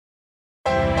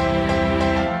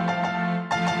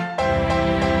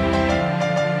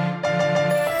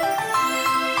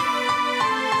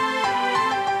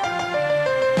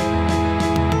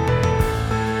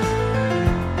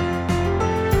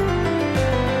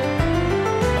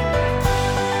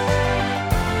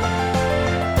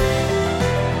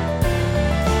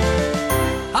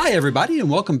Hi, everybody, and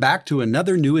welcome back to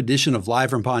another new edition of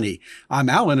Live from Pawnee. I'm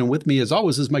Alan, and with me, as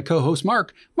always, is my co-host,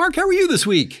 Mark. Mark, how are you this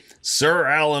week? Sir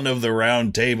Alan of the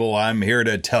Round Table, I'm here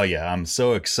to tell you, I'm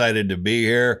so excited to be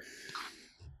here,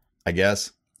 I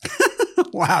guess.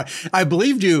 Wow, I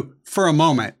believed you for a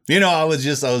moment. You know, I was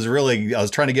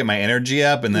trying to get my energy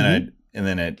up, and then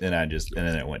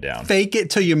it went down. Fake it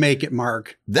till you make it,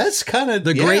 Mark. That's kind of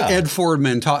the great Ed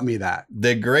Fordman taught me that.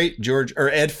 The great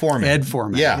Ed Foreman. Ed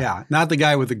Foreman. Yeah. Not the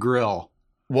guy with the grill.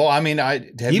 Well, I mean,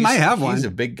 he might have one. He's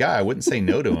a big guy. I wouldn't say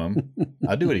no to him.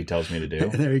 I'll do what he tells me to do.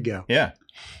 There you go. Yeah.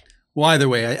 Well, either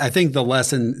way, I think the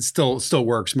lesson still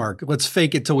works, Mark. Let's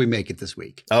fake it till we make it this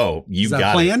week. Oh, you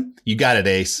got it. You got it,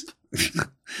 Ace.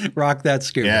 Rock that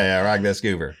scooper. Yeah, rock that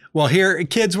scooper. Well,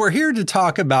 we're here to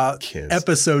talk about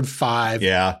episode 5.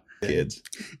 Yeah, kids.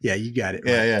 Yeah, you got it.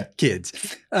 Yeah.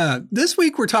 Kids. This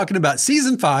week we're talking about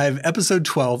season 5, episode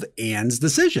 12, Anne's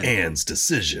Decision. Anne's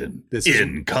Decision.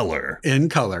 In color. In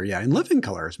color, yeah. In living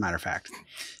color, as a matter of fact.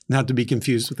 Not to be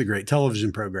confused with the great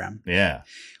television program. Yeah.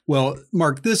 Well,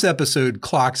 Mark, this episode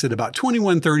clocks at about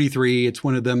 21:33. It's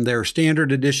one of their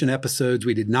standard edition episodes.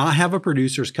 We did not have a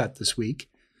producer's cut this week.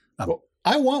 Well,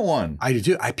 I want one. I do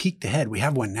too. I peeked ahead. We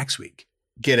have one next week.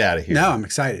 Get out of here. No, I'm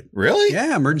excited. Really?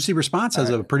 Yeah. Emergency Response has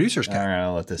a producer's cut. All right,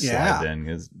 I'll let this slide then.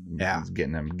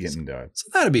 I'm getting to it. So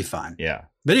that'll be fun. Yeah.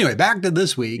 But anyway, back to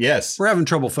this week. Yes. We're having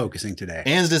trouble focusing today.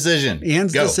 Anne's Decision.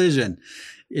 Anne's Decision.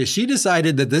 She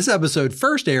decided that this episode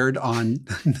first aired on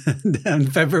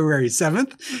February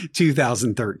 7th,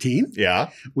 2013. Yeah.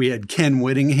 We had Ken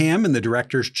Whittingham in the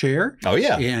director's chair. Oh,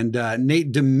 yeah. And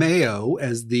Nate DeMeo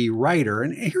as the writer.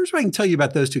 And here's what I can tell you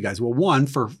about those two guys.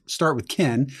 Well, start with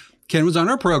Ken. Ken was on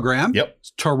our program. Yep.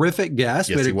 Terrific guest.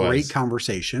 Yes, we had a he was. great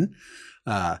conversation.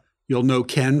 You'll know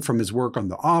Ken from his work on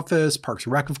The Office, Parks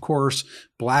and Rec, of course,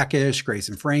 Blackish, Grace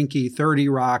and Frankie, 30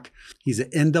 Rock. He's an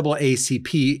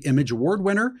NAACP Image Award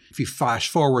winner. If you flash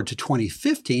forward to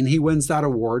 2015, he wins that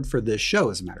award for this show,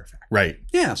 as a matter of fact. Right.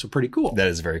 Yeah, so pretty cool. That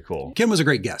is very cool. Ken was a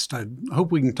great guest. I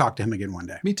hope we can talk to him again one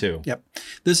day. Me too. Yep.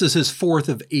 This is his 4th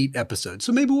of 8 episodes,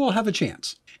 so maybe we'll have a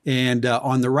chance. And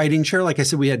on the writing chair, like I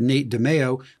said, we had Nate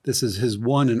DeMeo. This is his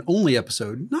one and only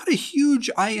episode. Not a huge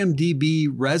IMDb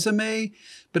resume,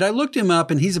 but I looked him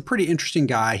up, and he's a pretty interesting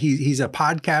guy. He's a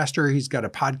podcaster. He's got a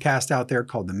podcast out there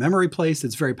called The Memory Place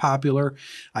that's very popular.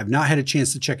 I've not had a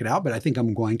chance to check it out, but I think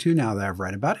I'm going to now that I've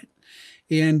read about it.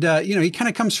 And, he kind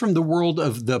of comes from the world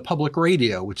of the public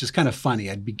radio, which is kind of funny.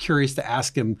 I'd be curious to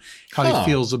ask him how he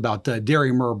feels about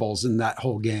Derry Merbles and that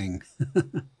whole gang.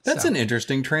 That's an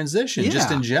interesting transition, just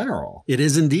in general. It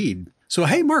is indeed. So,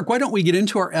 hey, Mark, why don't we get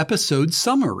into our episode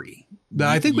summary?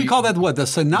 I think we call that what? The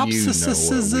synopsis? You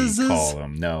know what we call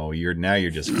them. No, you're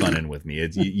just funning with me.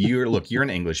 You're an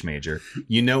English major.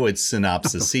 You know it's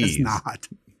synopsis. It's not.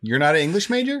 You're not an English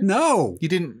major? No. You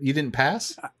didn't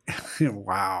pass?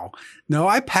 Wow. No,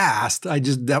 I passed.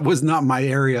 That was not my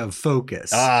area of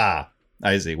focus. Ah,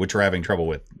 I see. Which we're having trouble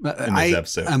with in this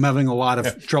episode. I'm having a lot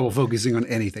of trouble focusing on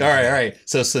anything. All right.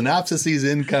 So synopsis is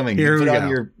incoming. Here Put we on go.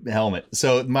 your helmet.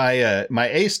 So my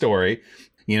A story,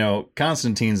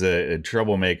 Constantine's a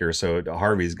troublemaker, so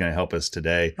Harvey's going to help us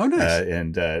today. Oh,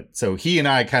 nice. So he and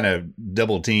I kind of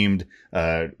double teamed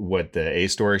what the A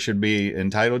story should be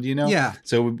entitled, Yeah.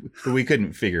 So we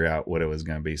couldn't figure out what it was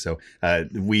going to be. So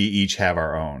we each have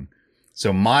our own.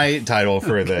 So my title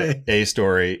for the A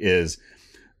story is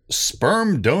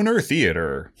Sperm Donor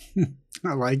Theater.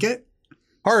 I like it.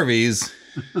 Harvey's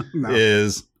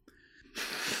is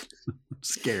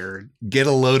scared. Get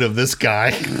a load of this guy.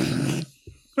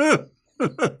 You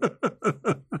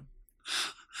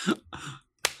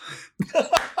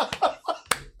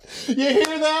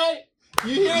hear that?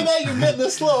 You hear that? You're getting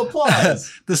the slow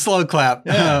applause. The slow clap.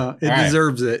 Yeah. It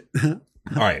deserves it. All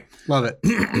right. Love it.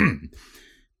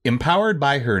 Empowered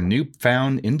by her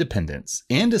newfound independence,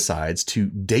 Anne decides to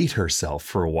date herself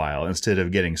for a while instead of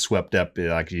getting swept up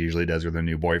like she usually does with her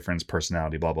new boyfriend's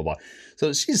personality, blah, blah, blah.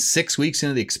 So she's 6 weeks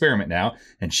into the experiment now,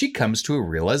 and she comes to a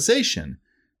realization.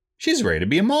 She's ready to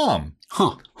be a mom.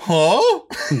 Huh?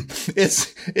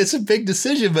 It's a big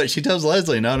decision, but she tells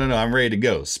Leslie, no, I'm ready to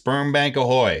go. Sperm bank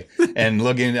ahoy. And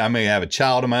I'm going to have a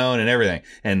child of my own and everything.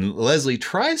 And Leslie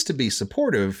tries to be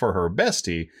supportive for her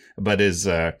bestie, but is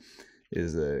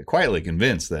quietly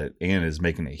convinced that Anne is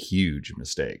making a huge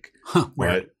mistake. Huh,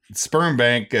 where? But Sperm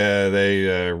bank,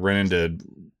 they run into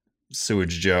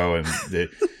Sewage Joe and the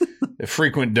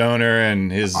frequent donor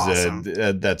and his Awesome.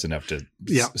 That's enough to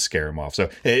scare him off. So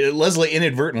Leslie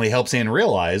inadvertently helps Anne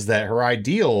realize that her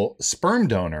ideal sperm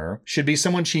donor should be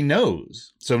someone she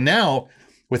knows. So now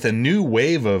with a new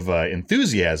wave of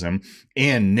enthusiasm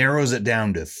and narrows it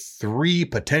down to 3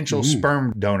 potential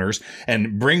sperm donors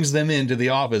and brings them into the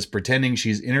office pretending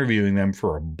she's interviewing them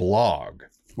for a blog.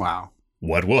 Wow.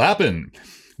 What will happen?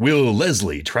 Will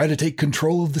Leslie try to take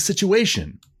control of the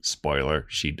situation? Spoiler,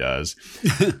 she does.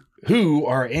 Who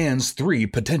are Anne's 3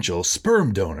 potential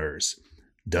sperm donors?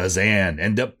 Does Anne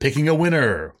end up picking a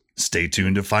winner? Stay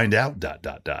tuned to find out, ...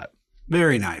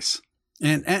 Very nice.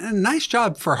 And nice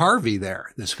job for Harvey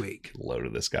there this week. Load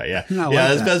of this guy. Yeah.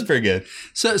 That's pretty good.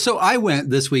 So I went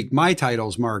this week, my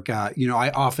titles, Mark,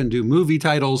 I often do movie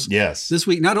titles. Yes. This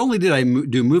week, not only did I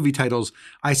do movie titles,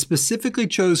 I specifically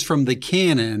chose from the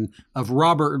canon of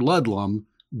Robert Ludlum,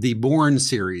 the Bourne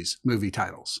series movie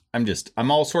titles.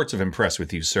 I'm all sorts of impressed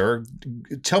with you, sir.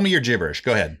 Tell me your gibberish.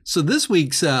 Go ahead. So this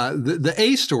week's, the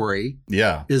A story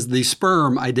is the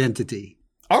sperm identity.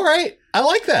 All right. I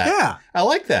like that. Yeah. I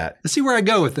like that. Let's see where I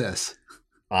go with this.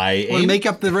 I want to make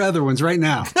up the other ones right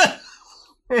now.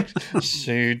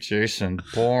 See Jason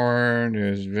Bourne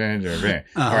is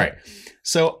All right.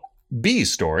 So B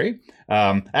story.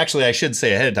 Actually, I should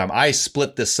say ahead of time, I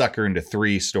split this sucker into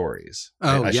 3 stories.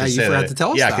 Oh, you forgot to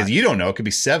tell us that. Yeah, because you don't know. It could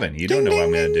be 7. You don't know what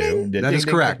I'm going to do. That is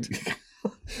correct.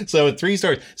 So 3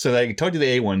 stories. So I told you the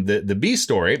A one. The B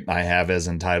story I have as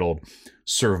entitled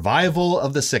Survival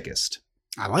of the Sickest.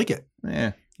 I like it.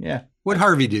 Yeah. What'd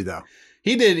Harvey do though?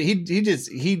 He did.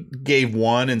 He gave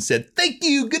one and said, "Thank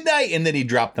you, good night," and then he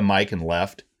dropped the mic and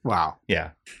left. Wow.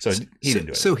 Yeah. So he didn't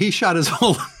do it. So he shot his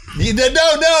whole.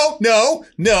 No,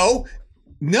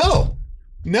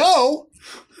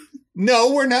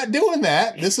 we're not doing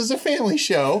that. This is a family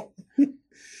show.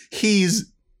 He's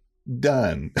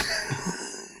done.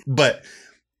 but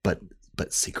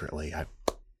secretly,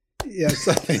 Yes.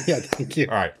 Yeah. Thank you.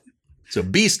 All right. So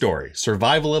B story,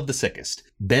 survival of the sickest.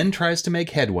 Ben tries to make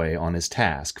headway on his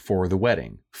task for the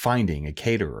wedding, finding a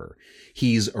caterer.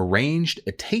 He's arranged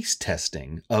a taste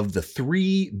testing of the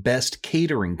 3 best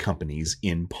catering companies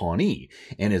in Pawnee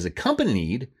and is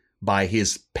accompanied by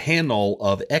his panel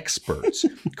of experts.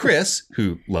 Chris,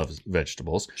 who loves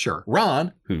vegetables. Sure.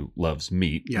 Ron, who loves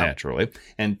meat, naturally.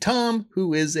 And Tom,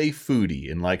 who is a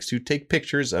foodie and likes to take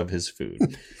pictures of his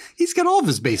food. He's got all of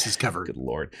his bases covered. Good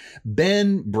Lord.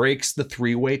 Ben breaks the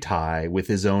 3-way tie with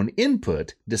his own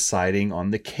input, deciding on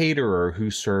the caterer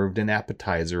who served an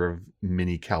appetizer of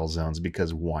mini calzones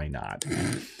because why not?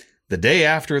 The day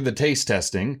after the taste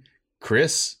testing,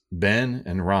 Chris, Ben,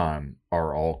 and Ron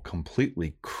are all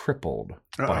completely crippled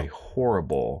by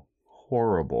horrible,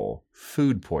 horrible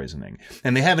food poisoning.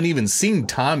 And they haven't even seen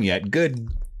Tom yet. Good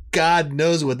God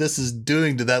knows what this is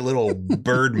doing to that little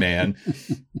bird man.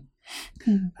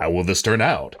 How will this turn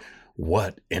out?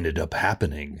 What ended up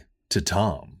happening to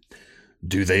Tom?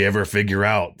 Do they ever figure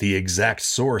out the exact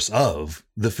source of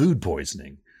the food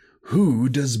poisoning? Who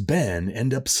does Ben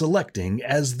end up selecting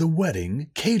as the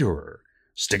wedding caterer?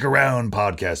 Stick around,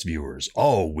 podcast viewers.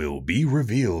 All will be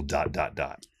revealed, ...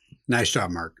 Nice job,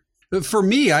 Mark. For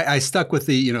me, I stuck with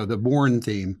the Bourne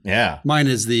theme. Yeah. Mine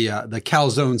is the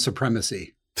calzone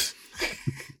supremacy.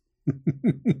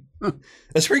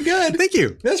 That's pretty good. Thank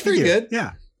you. That's pretty good.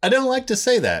 Yeah. I don't like to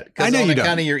say that I know you don't.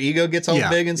 Kind of your ego gets all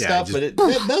big and stuff, but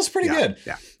that's pretty good.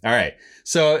 Yeah. All right.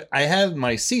 So I have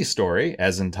my C story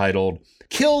as entitled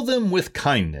Kill Them with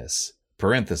Kindness,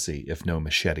 parenthesis, if no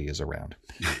machete is around.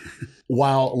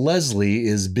 While Leslie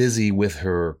is busy with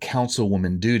her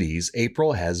councilwoman duties,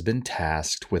 April has been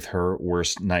tasked with her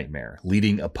worst nightmare,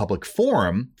 leading a public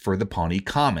forum for the Pawnee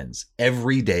Commons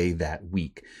every day that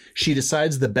week. She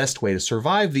decides the best way to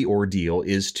survive the ordeal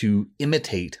is to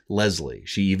imitate Leslie.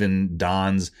 She even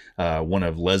dons one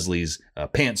of Leslie's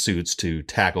pantsuits to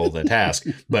tackle the task.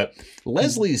 But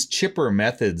Leslie's chipper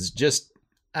methods just,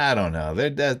 I don't know.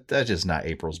 That's just not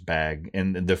April's bag.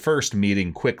 And the first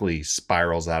meeting quickly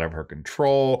spirals out of her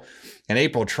control. And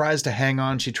April tries to hang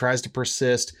on. She tries to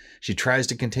persist. She tries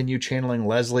to continue channeling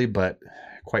Leslie, but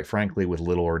quite frankly, with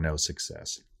little or no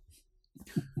success.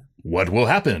 What will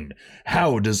happen?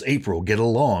 How does April get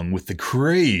along with the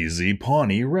crazy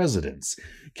Pawnee residents?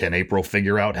 Can April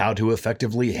figure out how to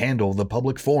effectively handle the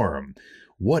public forum?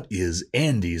 What is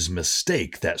Andy's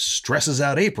mistake that stresses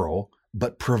out April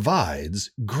but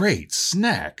provides great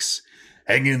snacks?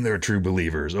 Hang in there, true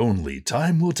believers. Only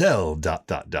time will tell, ...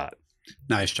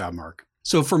 Nice job, Mark.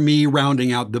 So for me,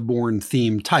 rounding out the Bourne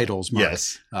theme titles, Mark,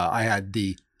 yes, I had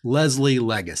the Leslie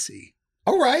Legacy.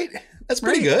 All right. That's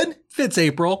pretty good. Fits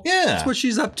April. Yeah. That's what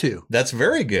she's up to. That's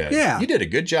very good. Yeah. You did a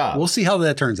good job. We'll see how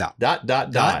that turns out. ...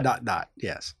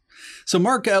 Yes. So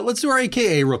Mark, let's do our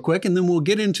AKA real quick, and then we'll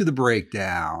get into the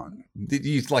breakdown.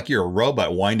 like you're a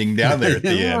robot winding down there at the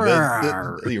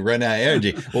end. You run out of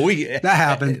energy. Well, that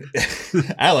happened.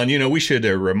 Alan, we should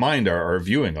remind our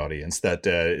viewing audience that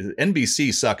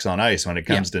NBC sucks on ice when it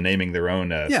comes to naming their own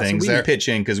things. So we pitch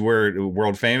in because we're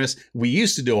world famous. We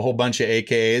used to do a whole bunch of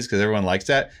AKAs because everyone likes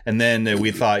that. And then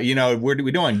we thought, we don't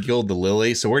want Gild the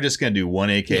Lily. So we're just going to do one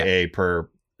AKA per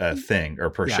thing or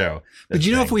per show. But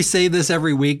if we say this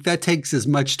every week, that takes as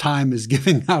much time as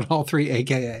giving out all 3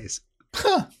 AKAs.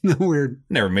 Huh. Weird.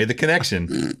 Never made the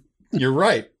connection. You're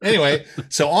right. Anyway,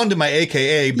 so on to my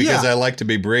AKA because I like to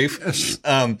be brief.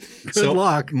 Good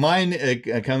luck. Mine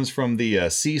comes from the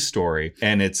C story,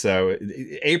 and it's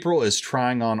April is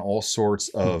trying on all sorts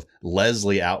of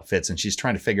Leslie outfits, and she's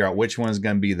trying to figure out which one is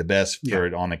going to be the best for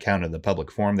it on account of the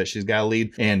public forum that she's got to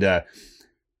lead. And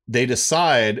they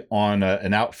decide on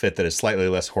an outfit that is slightly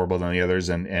less horrible than the others,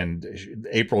 and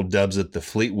April dubs it the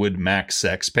Fleetwood Mac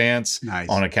sex pants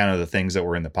on account of the things that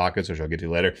were in the pockets, which I'll get to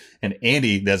later. And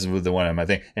Andy, that's the one of my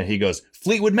thing, and he goes,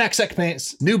 Fleetwood Mac sex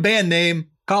pants, new band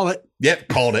name. Call it. Yep,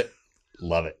 called it.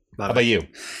 Love it. How about you?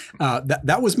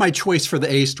 That was my choice for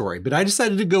the A story, but I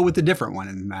decided to go with a different one,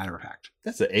 as a matter of fact.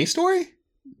 That's the A story?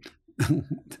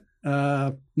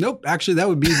 Nope. Actually, that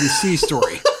would be the C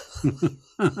story.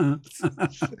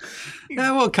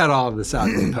 We'll cut all of this out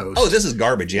in post. Oh, this is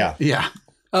garbage. Yeah. Yeah.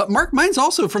 Mark, mine's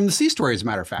also from the C story, as a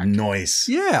matter of fact. Nice.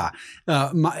 Yeah.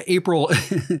 April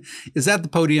is at the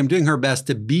podium doing her best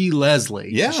to be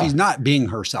Leslie. Yeah. She's not being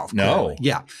herself. No. Clearly.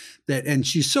 Yeah. And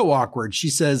she's so awkward. She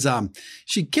says,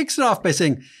 she kicks it off by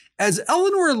saying, as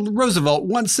Eleanor Roosevelt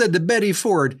once said to Betty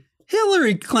Ford,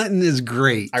 Hillary Clinton is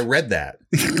great. I read that.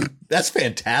 That's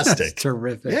fantastic. That's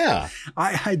terrific. Yeah.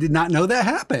 I did not know that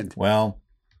happened. Well,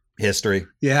 history.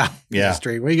 Yeah.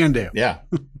 History. What are you going to do? Yeah.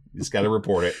 You just got to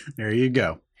report it. There you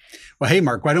go. Well, hey,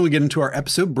 Mark, why don't we get into our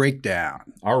episode breakdown?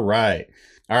 All right.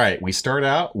 We start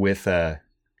out with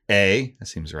A, that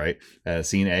seems right,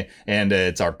 scene A, and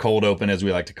it's our cold open, as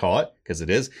we like to call it, because it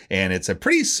is, and it's a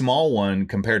pretty small one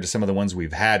compared to some of the ones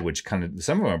we've had, which some of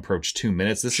them approach 2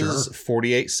 minutes. This is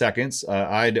 48 seconds.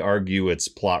 I'd argue it's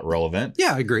plot relevant.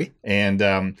 Yeah, I agree.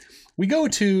 And we go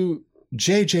to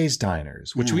JJ's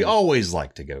Diners, which we always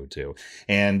like to go to,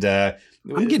 and I'm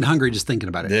getting hungry just thinking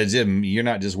about it. You're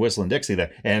not just whistling Dixie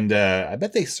there, and I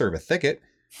bet they serve a thicket.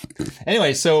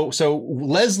 Anyway, so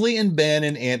Leslie and Ben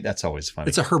and Ann, that's always funny.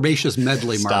 It's a herbaceous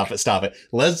medley, Mark. Stop it.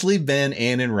 Leslie, Ben,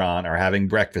 Ann, and Ron are having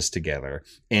breakfast together.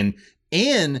 And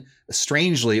Ann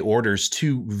strangely orders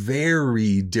 2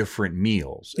 very different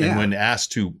meals. And when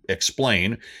asked to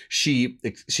explain, she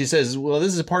says, well,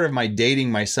 this is a part of my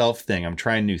dating myself thing. I'm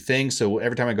trying new things. So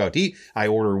every time I go out to eat, I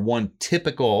order one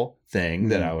typical thing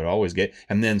that I would always get,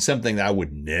 and then something that I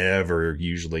would never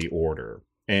usually order.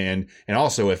 And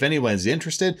also, if anyone's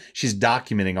interested, she's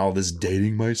documenting all this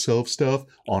dating myself stuff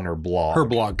on her blog.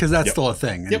 Because that's still a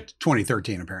thing in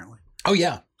 2013, apparently. Oh,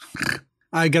 yeah.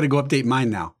 I got to go update mine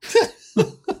now.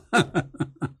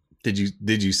 Did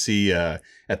you see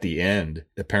at the end,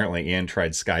 apparently Ann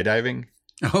tried skydiving?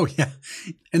 Oh, yeah.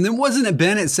 And then wasn't it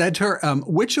Ben that said to her,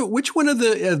 which one of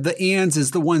the Anns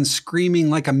is the one screaming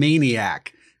like a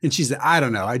maniac? And she said, I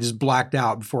don't know. I just blacked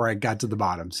out before I got to the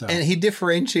bottom. So, and he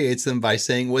differentiates them by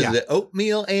saying, was it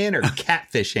oatmeal Ann or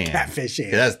catfish Ann? Catfish Ann.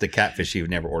 That's the catfish she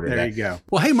would never order. There you go.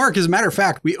 Well, hey, Mark, as a matter of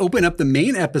fact, we open up the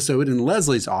main episode in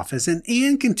Leslie's office, and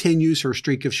Ann continues her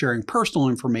streak of sharing personal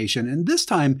information. And this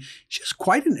time, she has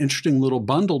quite an interesting little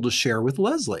bundle to share with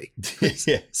Leslie.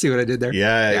 See what I did there?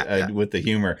 Yeah. With the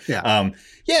humor. Yeah.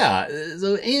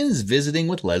 So Ann's visiting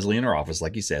with Leslie in her office,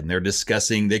 like you said,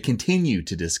 and they continue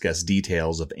to discuss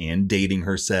details of Ann dating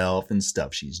herself and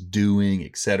stuff she's doing,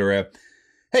 etc.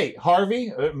 Hey,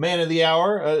 Harvey, man of the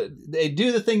hour,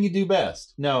 do the thing you do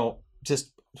best. No,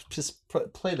 just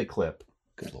play the clip.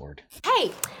 Good Lord.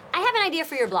 Hey, I have an idea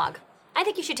for your blog. I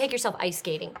think you should take yourself ice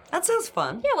skating. That sounds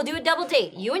fun. Yeah, we'll do a double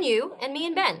date. You and me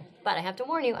and Ben. But I have to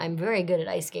warn you, I'm very good at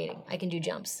ice skating. I can do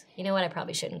jumps. You know what? I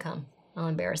probably shouldn't come. I'll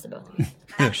embarrass the both of you.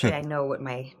 Actually, I know what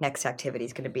my next activity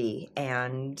is going to be,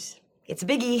 and it's a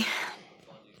biggie.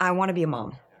 I want to be a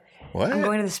mom. What? I'm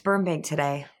going to the sperm bank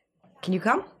today. Can you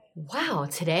come? Wow,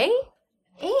 today?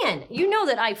 Ann, you know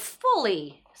that I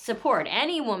fully support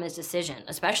any woman's decision,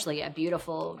 especially a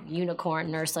beautiful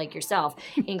unicorn nurse like yourself,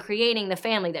 in creating the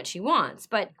family that she wants.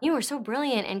 But you are so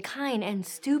brilliant and kind and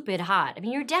stupid hot. I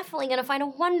mean, you're definitely going to find a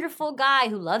wonderful guy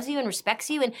who loves you and respects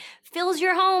you and fills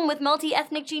your home with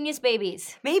multi-ethnic genius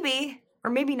babies. Maybe,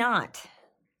 or maybe not.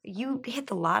 You hit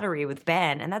the lottery with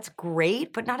Ben, and that's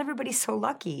great, but not everybody's so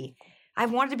lucky.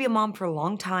 I've wanted to be a mom for a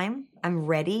long time. I'm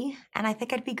ready, and I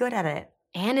think I'd be good at it.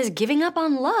 Ann is giving up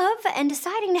on love and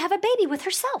deciding to have a baby with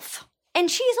herself. And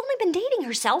she has only been dating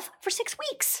herself for 6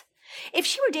 weeks. If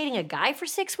she were dating a guy for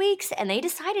 6 weeks and they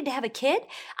decided to have a kid,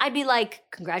 I'd be like,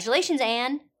 congratulations,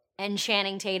 Anne and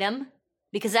Channing Tatum,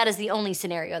 because that is the only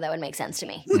scenario that would make sense to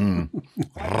me.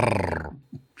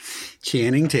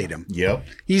 Channing Tatum. Yep.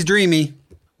 He's dreamy.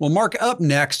 Well, Mark, up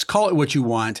next, call it what you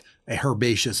want. A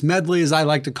herbaceous medley, as I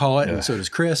like to call it, and so does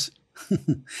Chris.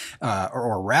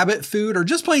 Or rabbit food, or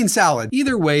just plain salad.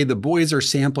 Either way, the boys are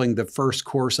sampling the first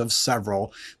course of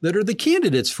several that are the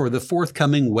candidates for the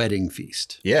forthcoming wedding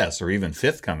feast. Yes, or even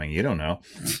fifth coming. You don't know.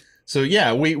 So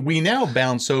yeah, we now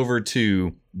bounce over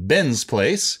to Ben's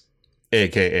place,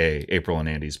 a.k.a. April and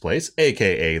Andy's place,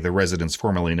 a.k.a. the residence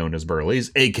formerly known as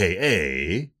Burley's,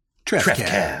 a.k.a. Treff Cab.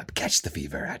 Cab. Catch the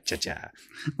fever. Cha-cha.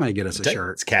 Might get us a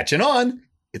shirt. It's catching on.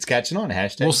 It's catching on.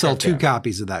 Hashtag We'll sell Treff 2 Cab.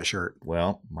 copies of that shirt.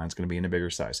 Well, mine's going to be in a bigger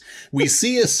size. We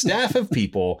see a staff of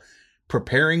people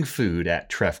preparing food at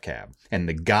Treff Cab, and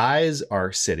the guys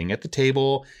are sitting at the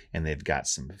table, and they've got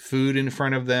some food in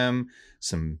front of them,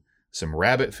 some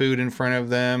rabbit food in front of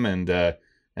them, and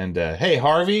hey,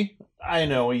 Harvey, I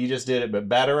know you just did it, but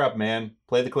batter up, man.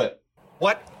 Play the clip.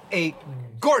 What a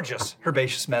gorgeous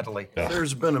herbaceous medley.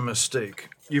 There's been a mistake.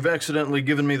 You've accidentally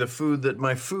given me the food that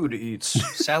my food eats.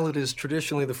 Salad is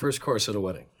traditionally the first course at a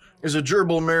wedding. Is a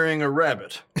gerbil marrying a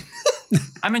rabbit?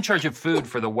 I'm in charge of food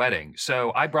for the wedding,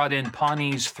 so I brought in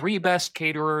Pawnee's 3 best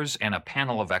caterers and a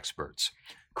panel of experts.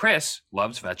 Chris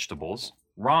loves vegetables,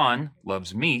 Ron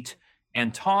loves meat,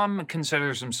 and Tom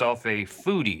considers himself a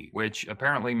foodie, which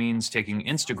apparently means taking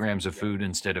Instagrams of food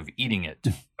instead of eating it.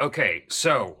 Okay,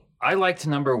 so I liked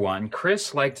number 1,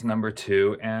 Chris liked number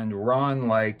 2, and Ron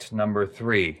liked number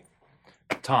 3.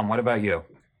 Tom, what about you?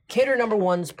 Cater number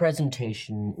 1's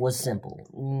presentation was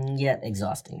simple, yet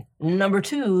exhausting. Number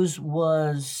 2's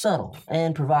was subtle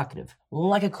and provocative,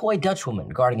 like a coy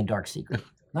Dutchwoman guarding a dark secret.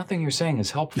 Nothing you're saying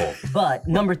is helpful. But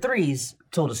number 3's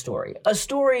told a story. A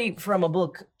story from a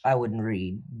book I wouldn't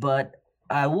read, but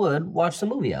I would watch the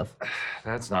movie of.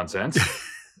 That's nonsense.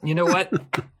 You know what?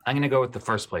 I'm going to go with the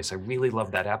first place. I really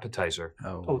love that appetizer.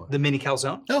 Oh, the mini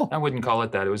calzone? No, I wouldn't call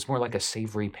it that. It was more like a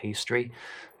savory pastry.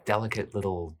 Delicate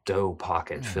little dough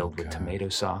pocket filled with tomato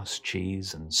sauce,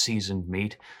 cheese, and seasoned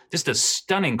meat. Just a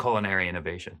stunning culinary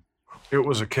innovation. It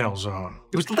was a calzone.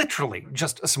 It was literally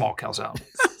just a small calzone.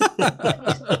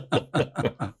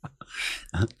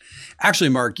 Actually,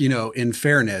 Mark, in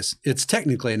fairness, it's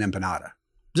technically an empanada.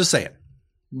 Just say it.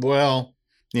 Well,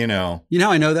 You know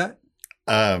how I know that?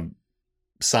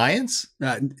 Science?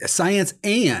 Science,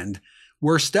 and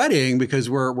we're studying because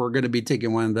we're going to be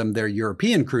taking one of their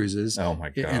European cruises Oh my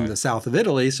God. in the south of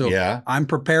Italy. So Yeah. I'm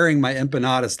preparing my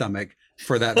empanada stomach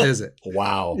for that visit.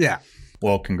 Wow. Yeah.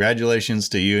 Well, congratulations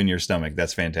to you and your stomach.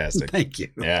 That's fantastic. Thank you.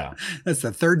 Yeah. That's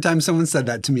the third time someone said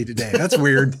that to me today. That's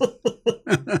weird.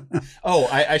 Oh,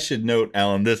 I should note,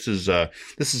 Alan, this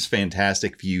is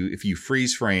fantastic. If you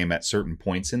freeze frame at certain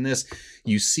points in this,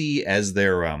 you see as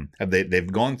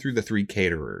they've gone through the 3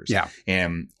 caterers. Yeah.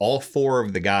 And all 4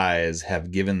 of the guys have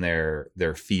given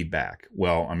their feedback.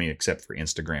 Well, I mean, except for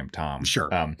Instagram Tom. Sure.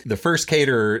 The first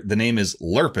caterer, the name is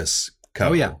Lurpus Co.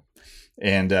 Oh, yeah.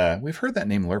 And we've heard that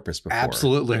name Lurpus before.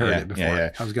 Absolutely heard Yeah, it before. yeah, yeah.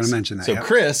 I was going to mention that. So yep.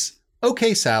 Chris,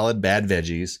 okay salad, bad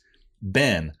veggies.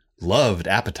 Ben, loved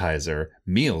appetizer.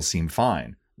 Meals seem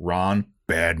fine. Ron,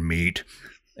 bad meat.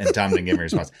 And Tom didn't give me a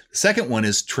response. The second one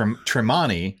is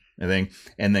Tremonti, I think.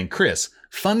 And then Chris,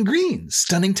 fun greens,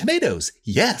 stunning tomatoes.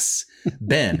 Yes.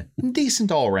 Ben,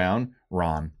 decent all around.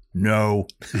 Ron, no.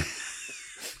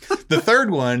 The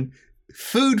third one,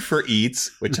 food for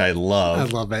eats, which I love. I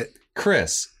love it.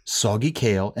 Chris, soggy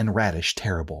kale and radish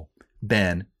terrible.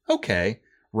 Ben, okay.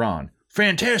 Ron,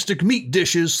 fantastic meat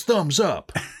dishes, thumbs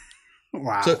up.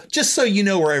 Wow. So just so you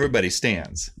know where everybody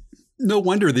stands. No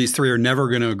wonder these 3 are never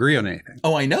going to agree on anything.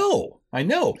 Oh, I know. And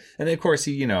then, of course,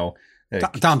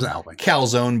 Tom's helping.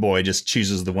 Calzone boy just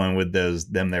chooses the one with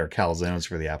their calzones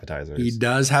for the appetizers. He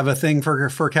does have a thing for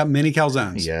mini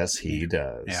calzones. Yes, he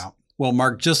does. Yeah. Well,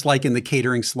 Mark, just like in the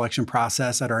catering selection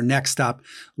process at our next stop,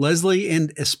 Leslie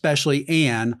and especially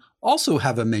Anne also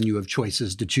have a menu of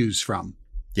choices to choose from.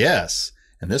 Yes.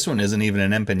 And this one isn't even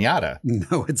an empanada.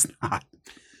 No, it's not.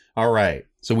 All right.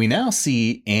 So we now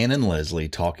see Anne and Leslie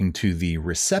talking to the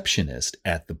receptionist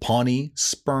at the Pawnee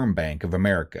Sperm Bank of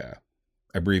America,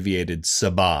 abbreviated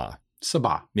SABA.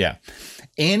 Sabah. Yeah.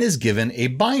 Anne is given a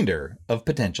binder of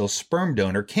potential sperm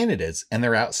donor candidates and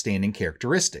their outstanding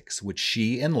characteristics, which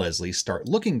she and Leslie start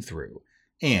looking through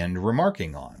and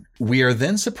remarking on. We are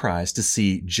then surprised to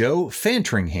see Joe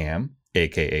Fantringham,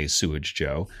 aka Sewage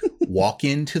Joe, walk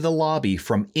into the lobby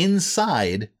from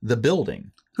inside the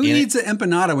building. Who needs an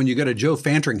empanada when you go to Joe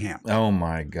Fantringham? Oh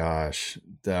my gosh.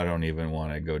 I don't even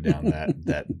want to go down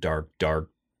that dark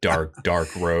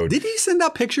dark road. Did he send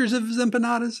out pictures of his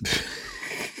empanadas?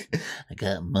 I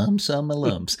got mumps on my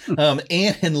lumps.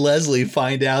 Anne and Leslie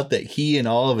find out that he and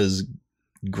all of his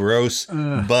gross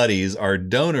buddies are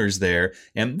donors there,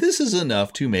 and this is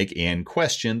enough to make Anne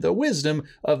question the wisdom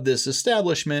of this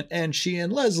establishment, and she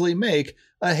and Leslie make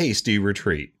a hasty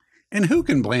retreat. And who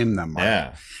can blame them, Mark?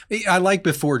 Yeah. I like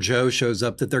before Joe shows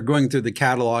up that they're going through the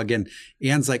catalog and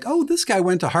Anne's like, oh, this guy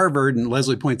went to Harvard. And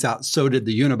Leslie points out, so did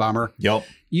the Unabomber. Yep.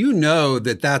 You know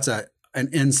that's an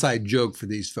inside joke for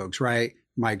these folks, right?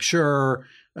 Mike Schur,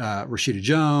 Rashida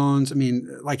Jones. I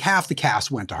mean, like half the cast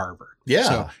went to Harvard. Yeah.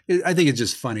 So I think it's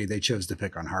just funny they chose to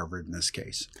pick on Harvard in this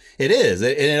case. It is.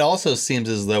 And it also seems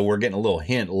as though we're getting a little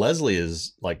hint. Leslie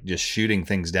is like just shooting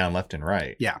things down left and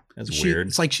right. Yeah. That's weird.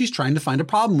 It's like she's trying to find a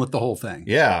problem with the whole thing.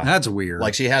 Yeah. That's weird.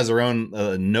 Like she has her own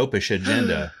nopish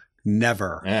agenda.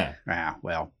 Never. Yeah. Ah,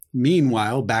 well.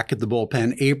 Meanwhile, back at the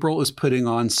bullpen, April is putting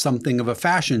on something of a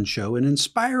fashion show and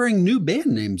inspiring new band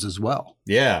names as well.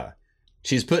 Yeah.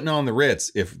 She's putting on the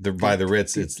Ritz. By the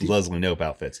Ritz, it's Leslie Knope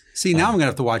outfits. See, now I'm going to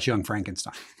have to watch Young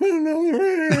Frankenstein.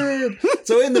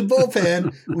 So in the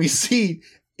bullpen, we see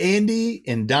Andy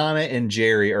and Donna and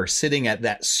Jerry are sitting at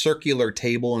that circular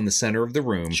table in the center of the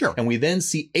room. Sure. And we then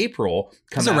see April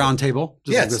come It's out. a round table.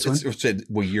 Just Yeah, like this one.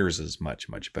 well, yours is much,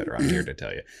 much better. I'm here to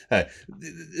tell you.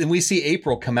 And we see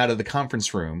April come out of the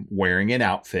conference room wearing an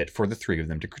outfit for the three of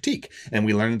them to critique. And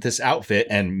we learn that this outfit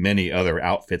and many other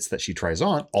outfits that she tries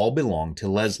on all belong to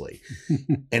Leslie.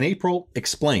 And April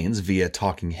explains via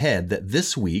talking head that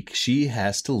this week she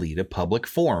has to lead a public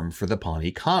forum for the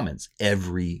Pawnee Commons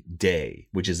every day,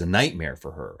 which is a nightmare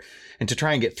for her. And to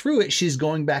try and get through it, she's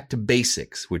going back to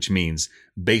basics, which means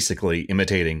basically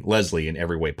imitating Leslie in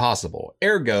every way possible.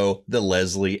 Ergo, the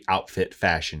Leslie outfit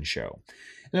fashion show.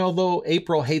 And although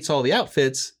April hates all the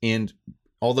outfits, and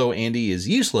although Andy is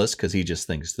useless because he just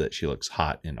thinks that she looks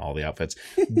hot in all the outfits,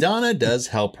 Donna does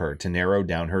help her to narrow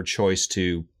down her choice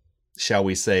to, shall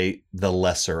we say, the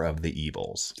lesser of the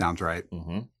evils. Sounds right.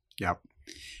 Mm-hmm. Yep.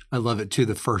 I love it too.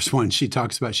 The first one she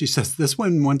talks about, she says, this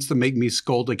one wants to make me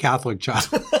scold a Catholic child.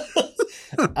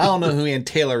 I don't know who Ann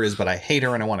Taylor is, but I hate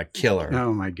her and I want to kill her.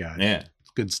 Oh my God. Yeah.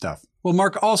 Good stuff. Well,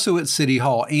 Mark, also at City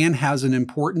Hall, Anne has an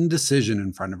important decision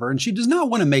in front of her, and she does not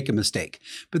want to make a mistake.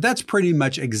 But that's pretty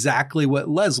much exactly what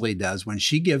Leslie does when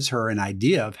she gives her an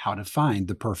idea of how to find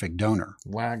the perfect donor.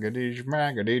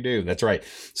 Waggity-maggity-doo. That's right.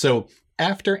 So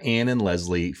after Anne and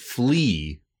Leslie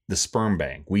flee the sperm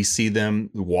bank, we see them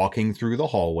walking through the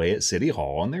hallway at City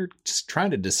Hall, and they're just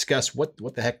trying to discuss what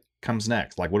the heck comes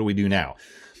next. Like, what do we do now?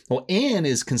 Well, Anne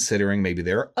is considering maybe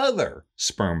there are other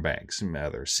sperm banks in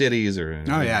other cities or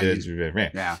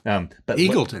but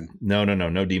Eagleton.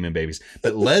 No demon babies.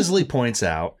 But Leslie points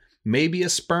out maybe a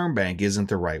sperm bank isn't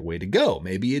the right way to go.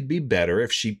 Maybe it'd be better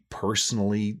if she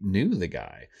personally knew the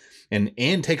guy. And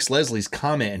Anne takes Leslie's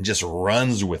comment and just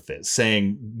runs with it,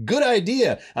 saying, good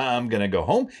idea. I'm going to go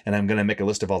home and I'm going to make a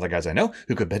list of all the guys I know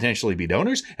who could potentially be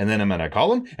donors. And then I'm going to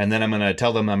call them. And then I'm going to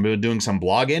tell them I'm doing some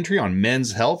blog entry on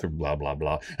men's health or blah, blah,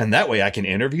 blah. And that way I can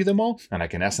interview them all and I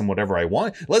can ask them whatever I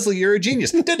want. Leslie, you're a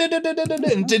genius. And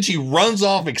then she runs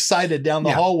off excited down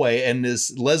the hallway. And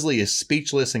Leslie is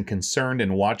speechless and concerned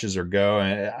and watches her go.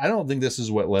 And I don't think this is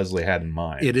what Leslie had in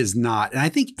mind. It is not. And I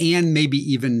think Anne maybe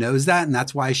even knows that. And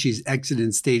that's why she's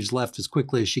exiting stage left as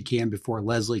quickly as she can before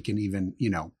Leslie can even,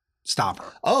 stop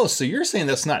her. Oh, so you're saying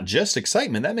that's not just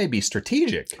excitement. That may be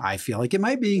strategic. I feel like it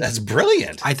might be. That's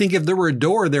brilliant. I think if there were a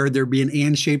door there'd be an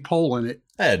Anne-shaped hole in it.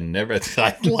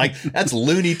 That's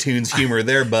Looney Tunes humor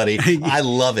there, buddy. I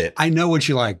love it. I know what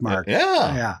you like, Mark.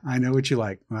 Yeah. Yeah, I know what you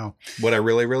like. Well, what I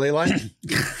really, really like?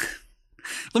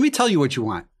 Let me tell you what you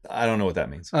want. I don't know what that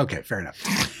means. Okay, fair enough.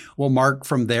 Well, Mark,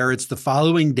 from there, it's the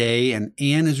following day, and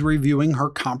Anne is reviewing her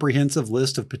comprehensive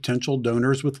list of potential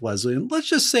donors with Leslie. And let's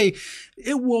just say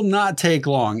it will not take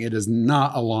long. It is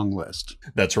not a long list.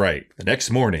 That's right. The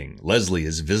next morning, Leslie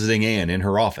is visiting Anne in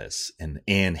her office, and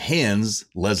Anne hands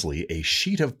Leslie a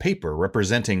sheet of paper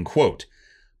representing, quote,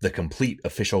 the complete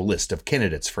official list of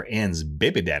candidates for Anne's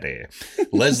baby daddy.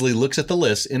 Leslie looks at the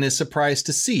list and is surprised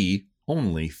to see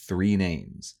only 3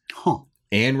 names. Huh.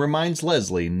 Anne reminds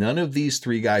Leslie none of these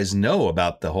 3 guys know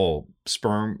about the whole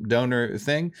sperm donor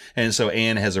thing. And so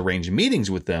Anne has arranged meetings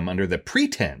with them under the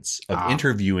pretense of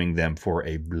interviewing them for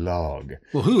a blog.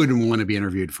 Well, who wouldn't want to be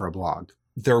interviewed for a blog?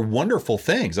 They're wonderful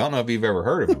things. I don't know if you've ever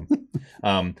heard of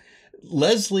them.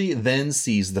 Leslie then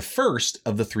sees the first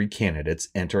of the 3 candidates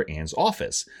enter Anne's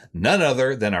office. None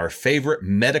other than our favorite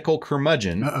medical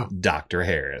curmudgeon, Dr.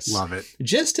 Harris. Love it.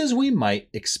 Just as we might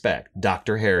expect,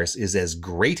 Dr. Harris is as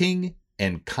grating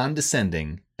and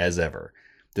condescending as ever.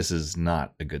 This is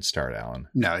not a good start, Alan.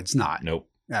 No, it's not. Nope.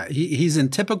 He's in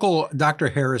typical Dr.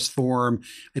 Harris form.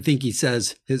 I think he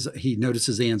says he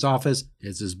notices Anne's office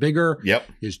is bigger. Yep.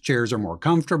 His chairs are more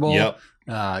comfortable. Yep.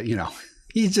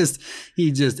 He just,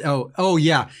 oh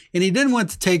yeah. And he didn't want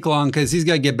to take long because he's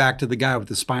got to get back to the guy with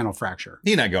the spinal fracture.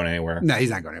 He's not going anywhere. No, he's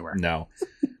not going anywhere. No.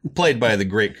 Played by the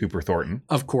great Cooper Thornton.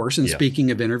 Of course. And Yeah.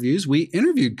 speaking of interviews, we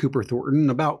interviewed Cooper Thornton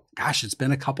about, it's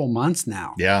been a couple months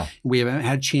now. Yeah. We haven't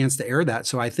had a chance to air that.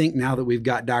 So I think now that we've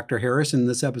got Dr. Harris in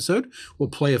this episode, we'll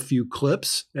play a few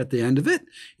clips at the end of it.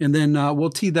 And then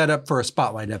we'll tee that up for a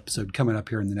spotlight episode coming up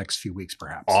here in the next few weeks,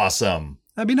 perhaps. Awesome.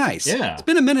 That'd be nice. Yeah. It's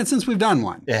been a minute since we've done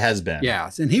one. It has been. Yeah.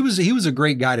 And he was a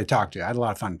great guy to talk to. I had a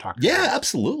lot of fun talking to him. Yeah,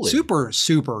 absolutely. Super,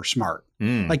 super smart.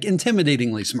 Mm. Like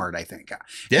intimidatingly smart, I think.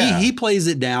 Yeah. He plays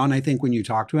it down, I think, when you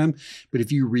talk to him. But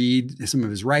if you read some of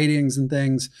his writings and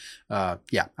things,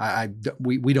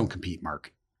 we don't compete,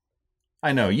 Mark.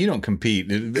 I know. You don't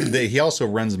compete. He also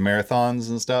runs marathons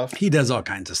and stuff. He does all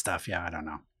kinds of stuff. Yeah, I don't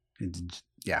know.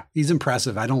 Yeah, he's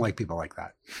impressive. I don't like people like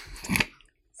that.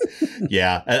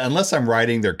 Yeah. Unless I'm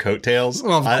riding their coattails.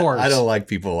 Well, of course. I don't like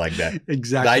people like that.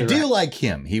 Exactly. But I do right. like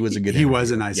him. He was a good He interviewer.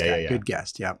 was a nice guy. Yeah. Good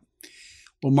guest. Yeah.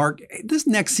 Well, Mark, this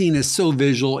next scene is so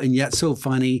visual and yet so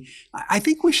funny. I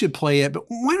think we should play it, but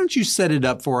why don't you set it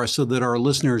up for us so that our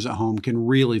listeners at home can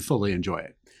really fully enjoy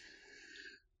it?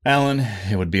 Alan,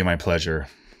 it would be my pleasure.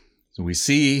 So we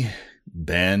see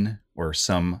Ben, or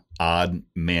some odd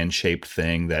man-shaped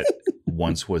thing that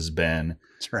once was Ben,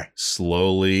 That's right.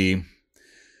 slowly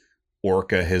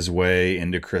orca his way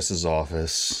into Chris's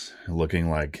office, looking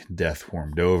like death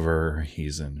warmed over.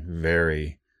 He's in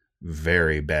very,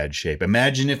 very bad shape.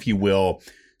 Imagine, if you will,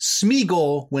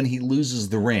 Smeagol when he loses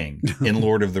the ring in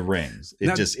Lord of the Rings.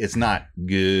 It's not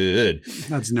good.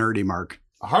 That's nerdy, Mark.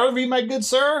 Harvey, my good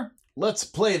sir, let's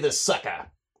play this sucker.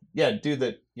 Yeah,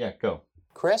 go.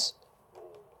 Chris?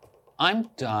 I'm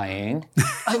dying.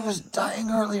 I was dying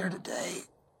earlier today,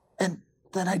 and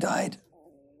then I died.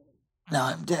 Now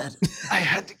I'm dead. I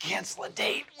had to cancel a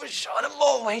date with Shauna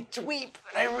Mulway to weep,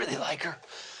 and I really like her.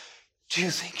 Do you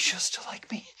think she'll still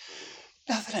like me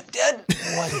now that I'm dead?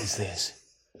 What is this?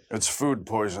 It's food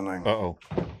poisoning. Uh-oh.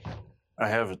 I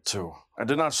have it too. I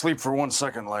did not sleep for 1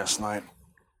 second last night,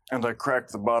 and I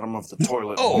cracked the bottom of the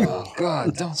toilet. Oh,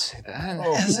 God, don't say that.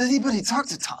 Has anybody talked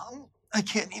to Tom? I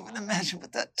can't even imagine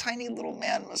what that tiny little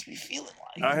man must be feeling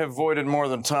like. I have voided more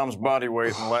than Tom's body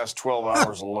weight in the last 12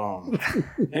 hours alone.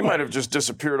 He might have just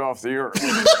disappeared off the earth.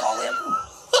 Call him.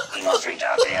 We must reach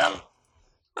out to him.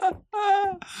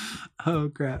 Oh,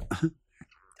 crap.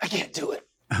 I can't do it.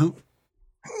 Oh.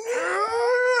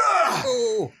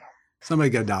 Somebody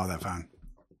got to dial that phone.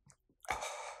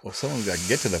 Well, someone's got to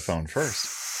get to the phone first.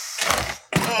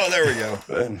 Oh, there we go.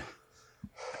 Ben.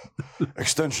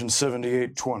 Extension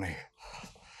 7820.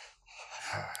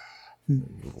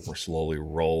 We'll slowly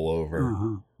roll over.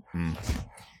 Uh-huh.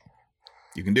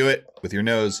 You can do it with your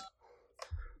nose.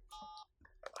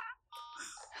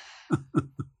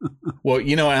 Well,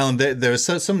 Alan, there's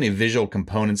so many visual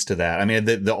components to that. I mean,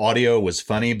 the audio was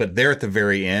funny, but there at the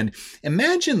very end,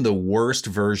 imagine the worst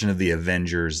version of the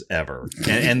Avengers ever.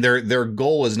 And their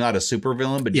goal is not a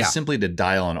supervillain, but just simply to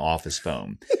dial an office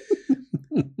phone.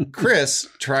 Chris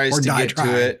tries to get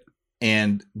to it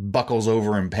and buckles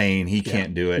over in pain. He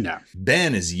can't do it. No.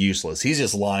 Ben is useless. He's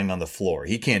just lying on the floor.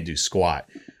 He can't do squat.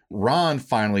 Ron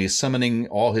finally is summoning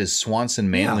all his Swanson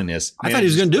manliness. I thought he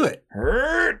was going to do it.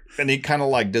 And he kind of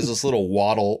like does this little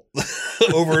waddle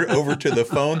over to the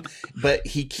phone, but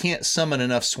he can't summon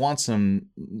enough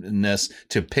Swansonness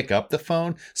to pick up the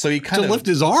phone. So he kind of lift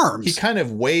his arms. He kind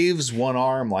of waves one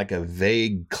arm like a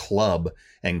vague club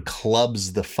and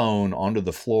clubs the phone onto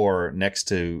the floor next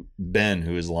to Ben,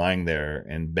 who is lying there.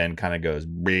 And Ben kind of goes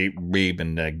beep, beep,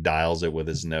 and like dials it with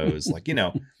his nose. Like,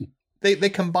 They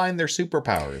combined their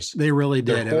superpowers. They really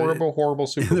did. They're horrible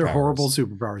superpowers. They're horrible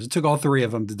superpowers. It took all three of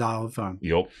them to dial the phone.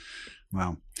 Yep.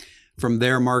 Wow. From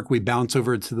there, Mark, we bounce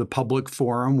over to the public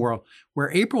forum where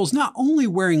April's not only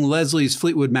wearing Leslie's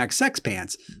Fleetwood Mac sex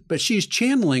pants, but she's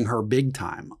channeling her big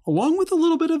time, along with a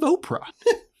little bit of Oprah.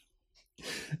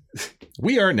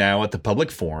 We are now at the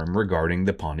public forum regarding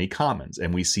the Pawnee Commons,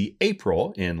 and we see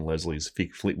April in Leslie's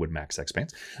Fleetwood Mac sex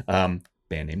pants.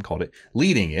 Band name called it,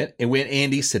 leading it, and when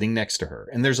Andy's sitting next to her.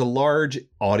 And there's a large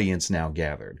audience now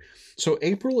gathered. So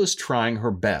April is trying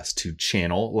her best to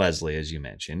channel Leslie, as you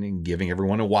mentioned, and giving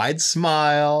everyone a wide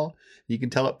smile. You can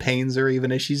tell it pains her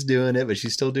even as she's doing it, but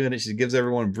she's still doing it. She gives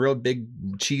everyone a real big,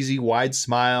 cheesy, wide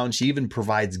smile. And she even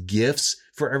provides gifts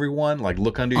for everyone, like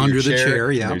look under your chair. The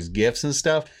chair, yeah. There's gifts and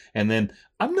stuff. And then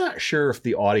I'm not sure if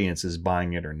the audience is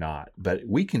buying it or not, but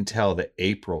we can tell that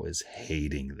April is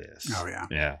hating this. Oh, yeah.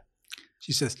 Yeah.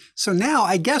 She says, so now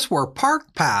I guess we're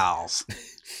park pals.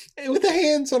 With the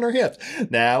hands on her hips.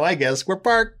 Now I guess we're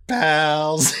park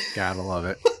pals. Gotta love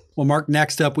it. Well, Mark,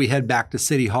 next up, we head back to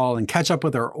City Hall and catch up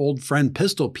with our old friend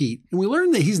Pistol Pete. And we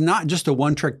learn that he's not just a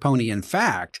one-trick pony. In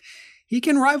fact, he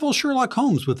can rival Sherlock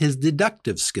Holmes with his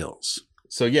deductive skills.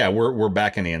 So yeah, we're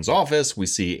back in Anne's office. We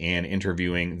see Anne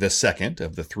interviewing the second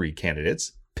of the 3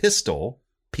 candidates, Pistol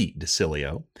Pete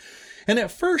DeCilio. And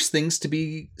at first, things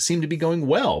seem to be going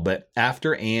well. But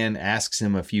after Anne asks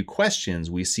him a few questions,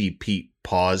 we see Pete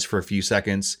pause for a few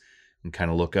seconds and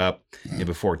kind of look up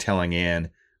before telling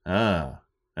Anne,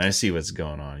 I see what's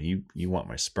going on. You want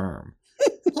my sperm.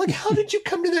 Like, how did you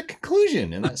come to that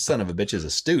conclusion? And that son of a bitch is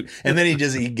astute. And then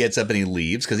he gets up and he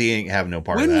leaves because he ain't having no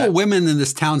part of that. When will women in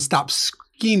this town stop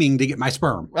scheming to get my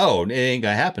sperm? Oh, it ain't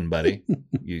gonna happen, buddy.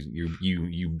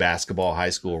 you basketball high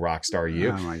school rock star, you.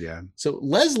 Oh my God. So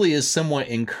Leslie is somewhat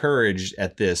encouraged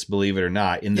at this, believe it or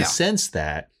not, in the sense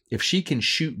that if she can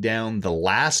shoot down the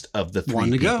last of the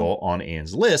 3 people on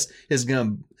Anne's list, is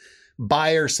gonna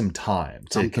buy her some time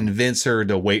to convince her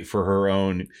to wait for her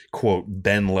own, quote,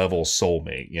 Ben level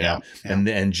soulmate, you know? Yeah.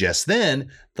 And just then,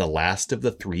 the last of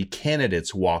the 3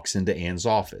 candidates walks into Anne's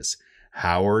office.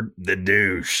 Howard the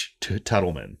douche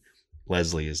Tuttleman.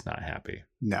 Leslie is not happy.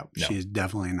 No, she's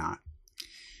definitely not.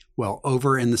 Well,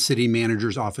 over in the city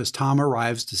manager's office, Tom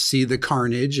arrives to see the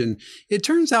carnage, and it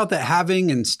turns out that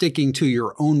having and sticking to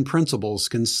your own principles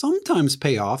can sometimes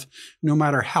pay off, no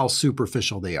matter how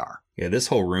superficial they are. Yeah, this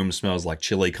whole room smells like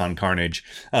chili con carnage.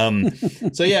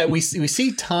 So yeah, we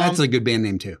see Tom. That's a good band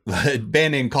name too.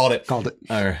 Band name called it.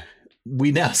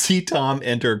 We now see Tom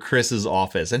enter Chris's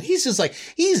office, and he's just like,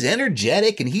 he's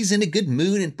energetic and he's in a good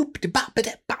mood, and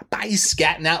he's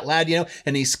scatting out loud, you know,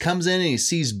 and he comes in and he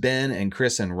sees Ben and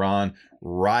Chris and Ron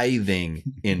writhing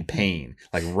in pain.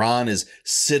 Like Ron is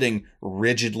sitting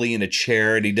rigidly in a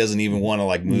chair and he doesn't even want to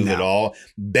like move at all.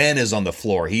 Ben is on the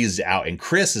floor. He's out, and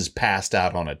Chris is passed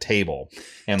out on a table.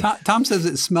 And Tom says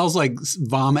it smells like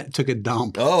vomit took a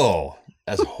dump. Oh,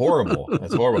 that's horrible.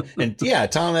 That's horrible. And yeah,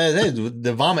 Tom,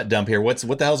 the vomit dump here. What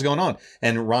the hell's going on?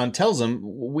 And Ron tells him,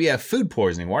 we have food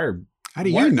poisoning. Why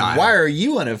are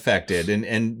you unaffected?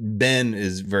 And Ben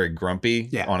is very grumpy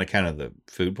on account of the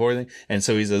food poisoning. And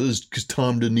so he says, this is because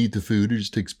Tom didn't eat the food. He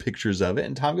just takes pictures of it.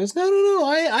 And Tom goes, no.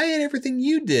 I ate everything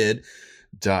you did. ...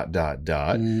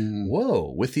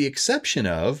 Whoa. With the exception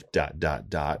of ...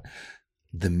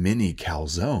 the mini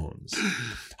calzones.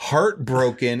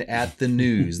 Heartbroken at the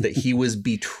news that he was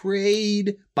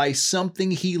betrayed by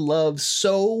something he loves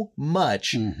so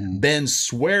much, Ben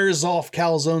swears off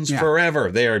calzones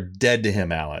forever. They are dead to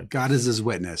him, Alan. God is his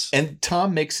witness. And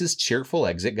Tom makes his cheerful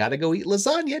exit. Gotta go eat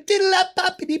lasagna.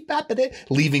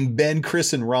 Leaving Ben,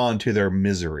 Chris, and Ron to their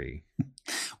misery.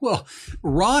 Well,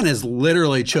 Ron is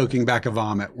literally choking back a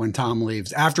vomit when Tom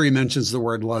leaves after he mentions the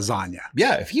word lasagna.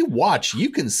 Yeah, if you watch,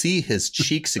 you can see his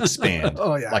cheeks expand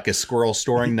like a squirrel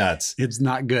storing nuts. It's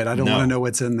not good. I don't want to know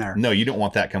what's in there. No, you don't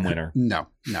want that come winter. No.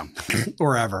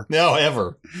 Or ever. No,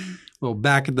 ever. Well,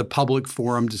 back at the public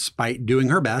forum, despite doing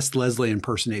her best Leslie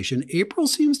impersonation, April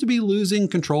seems to be losing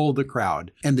control of the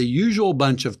crowd, and the usual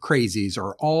bunch of crazies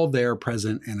are all there,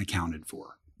 present, and accounted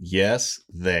for. Yes,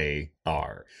 they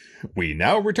are. We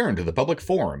now return to the public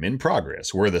forum in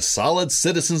progress, where the solid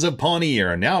citizens of Pawnee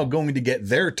are now going to get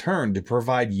their turn to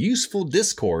provide useful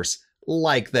discourse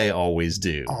like they always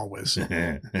do. Always.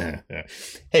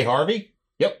 Hey, Harvey?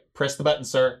 Yep, press the button,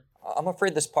 sir. I'm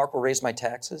afraid this park will raise my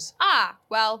taxes.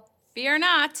 Well, fear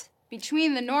not.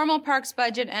 Between the normal parks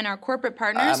budget and our corporate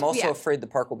partners, I'm also afraid the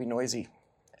park will be noisy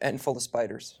and full of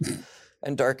spiders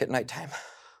and dark at nighttime.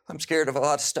 I'm scared of a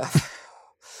lot of stuff.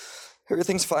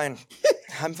 Everything's fine.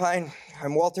 I'm fine.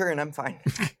 I'm Walter, and I'm fine.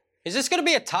 Is this going to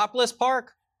be a topless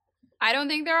park? I don't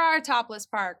think there are topless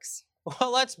parks.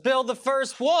 Well, let's build the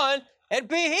first one and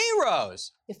be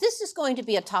heroes. If this is going to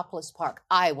be a topless park,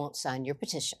 I won't sign your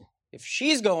petition. If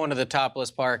she's going to the topless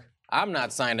park, I'm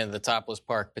not signing the topless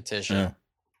park petition. Yeah.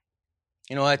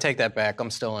 You know what? I take that back.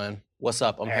 I'm still in. What's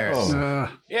up? I'm Harris.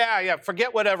 Yeah.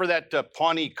 Forget whatever that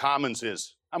Pawnee Commons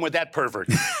is. I'm with that pervert.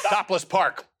 Topless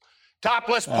park.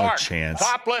 Topless park. Chance.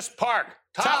 Topless park.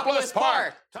 Topless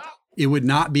park. It would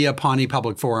not be a Pawnee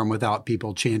public forum without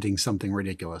people chanting something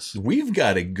ridiculous. We've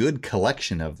got a good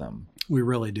collection of them. We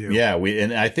really do. Yeah,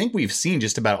 and I think we've seen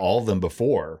just about all of them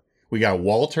before. We got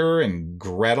Walter and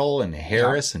Gretel and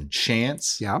Harris and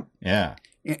Chance. Yeah. Yeah.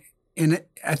 And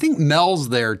I think Mel's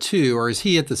there too, or is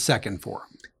he at the second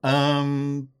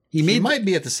forum? He might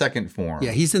be at the second forum.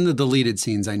 Yeah, he's in the deleted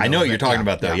scenes. I know what you're talking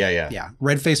about, though. Yeah.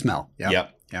 Red-faced Mel.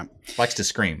 Yep. Likes to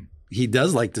scream. He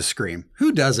does like to scream.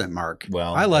 Who doesn't, Mark?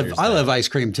 Well, I love ice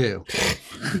cream too.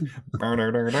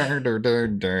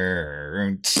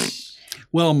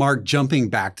 Well, Mark, jumping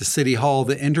back to City Hall,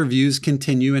 the interviews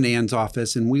continue in Anne's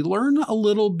office, and we learn a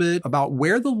little bit about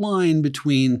where the line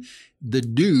between the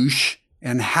douche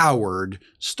and Howard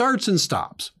starts and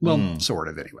stops. Well, sort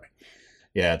of anyway.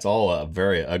 Yeah, it's all a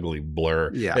very ugly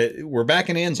blur. Yeah. We're back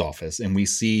in Anne's office, and we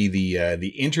see the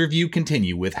interview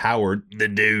continue with Howard, the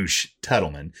douche,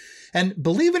 Tuttleman. And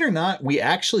believe it or not, we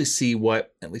actually see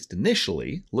what, at least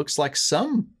initially, looks like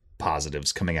some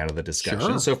positives coming out of the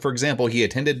discussion. Sure. So, for example, he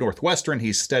attended Northwestern.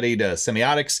 He studied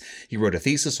semiotics. He wrote a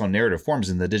thesis on narrative forms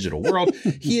in the digital world.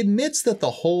 He admits that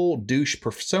the whole douche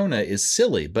persona is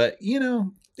silly, but, you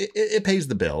know, it pays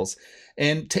the bills.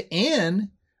 And to Anne,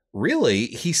 really,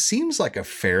 he seems like a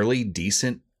fairly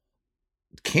decent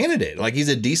candidate. Like, he's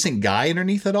a decent guy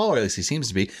underneath it all, or at least he seems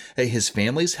to be. His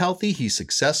family's healthy. He's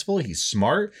successful. He's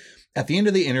smart. At the end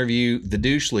of the interview, the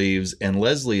douche leaves, and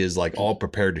Leslie is like all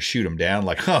prepared to shoot him down.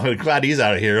 Like, oh, glad he's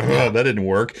out of here. Oh, that didn't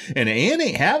work. And Anne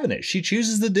ain't having it. She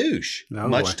chooses the douche,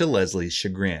 much to Leslie's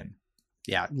chagrin.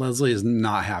 Yeah, Leslie is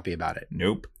not happy about it.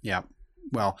 Nope. Yeah.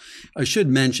 Well, I should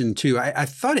mention too, I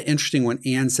thought it interesting when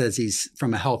Anne says he's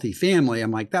from a healthy family.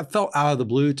 I'm like, that felt out of the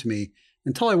blue to me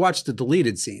until I watched the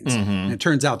deleted scenes. And it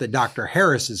turns out that Dr.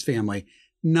 Harris's family,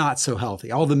 not so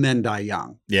healthy. All the men die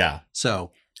young. Yeah.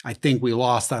 So I think we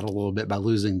lost that a little bit by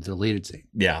losing the deleted scene.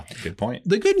 Yeah, good point.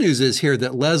 The good news is here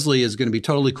that Leslie is going to be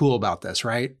totally cool about this,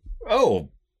 right? Oh,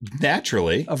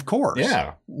 naturally. Of course.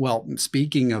 Yeah. Well,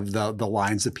 speaking of the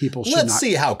lines that people should Let's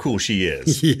see how cool she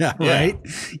is. Yeah, right?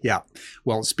 Yeah.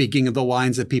 Well, speaking of the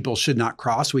lines that people should not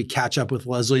cross, we catch up with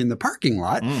Leslie in the parking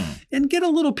lot and get a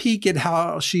little peek at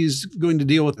how she's going to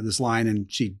deal with this line,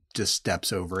 and she just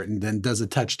steps over it and then does a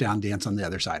touchdown dance on the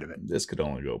other side of it. This could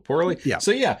only go poorly. Yeah.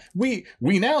 So yeah, we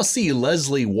now see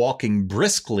Leslie walking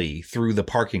briskly through the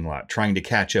parking lot, trying to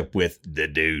catch up with the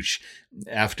douche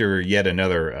after yet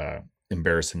another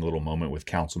embarrassing little moment with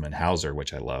Councilman Hauser,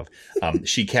 which I love.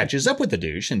 She catches up with the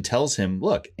douche and tells him,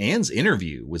 look, Anne's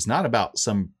interview was not about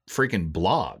some freaking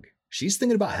blog. She's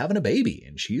thinking about having a baby,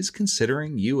 and she's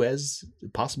considering you as a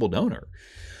possible donor.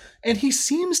 And he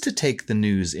seems to take the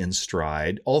news in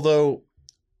stride, although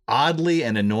oddly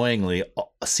and annoyingly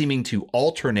seeming to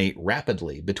alternate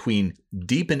rapidly between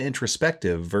deep and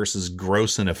introspective versus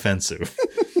gross and offensive.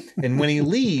 And when he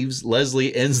leaves,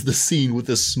 Leslie ends the scene with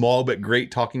a small but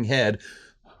great talking head.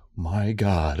 My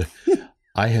God,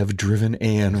 I have driven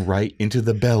Anne right into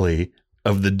the belly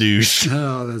of the douche.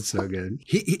 Oh, that's so good.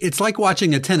 It's like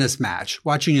watching a tennis match,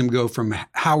 watching him go from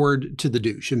Howard to the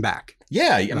douche and back.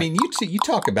 Yeah, I mean, you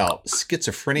talk about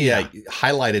schizophrenia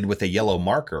highlighted with a yellow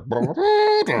marker.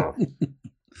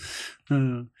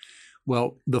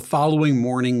 Well, the following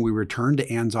morning, we return to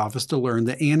Anne's office to learn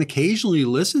that Anne occasionally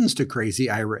listens to Crazy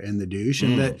Ira and the douche,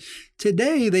 and that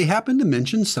today they happen to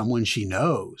mention someone she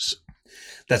knows.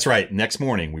 That's right. Next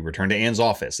morning, we return to Anne's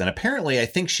office, and apparently I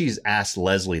think she's asked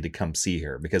Leslie to come see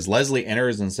her because Leslie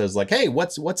enters and says like, hey,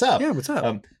 what's up? Yeah, what's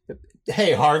up?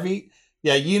 Hey, Harvey.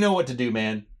 Yeah, you know what to do,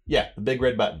 man. Yeah, the big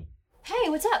red button. Hey,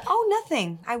 what's up? Oh,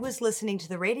 nothing. I was listening to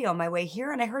the radio on my way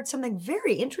here, and I heard something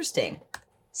very interesting.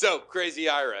 So, Crazy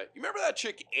Ira, you remember that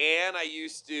chick Anne I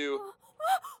used to...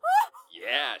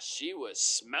 Yeah, she was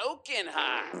smoking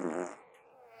hot.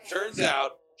 Turns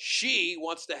out she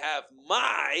wants to have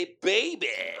my baby.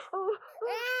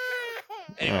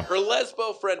 Anyway, her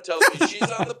lesbo friend tells me she's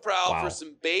on the prowl for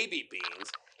some baby beans,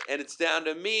 and it's down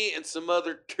to me and some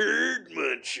other turd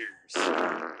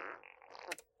munchers.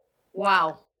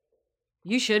 Wow.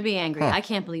 You should be angry. I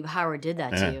can't believe Howard did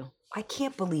that to you. I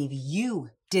can't believe you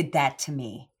did that to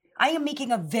me. I am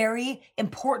making a very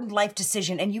important life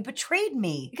decision, and you betrayed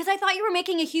me. Because I thought you were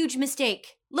making a huge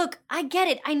mistake. Look, I get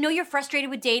it. I know you're frustrated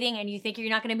with dating and you think you're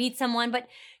not going to meet someone, but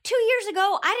 2 years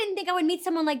ago, I didn't think I would meet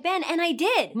someone like Ben, and I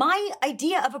did. My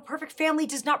idea of a perfect family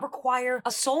does not require a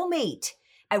soulmate.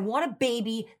 I want a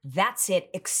baby. That's it.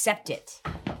 Accept it.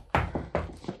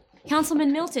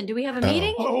 Councilman Milton, do we have a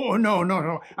meeting? Oh,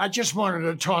 no. I just wanted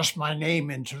to toss my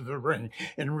name into the ring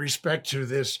in respect to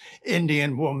this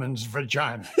Indian woman's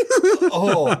vagina.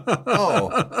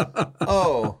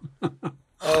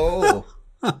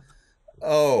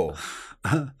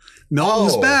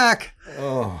 Milton's back.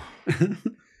 Oh.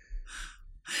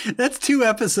 That's 2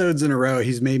 episodes in a row.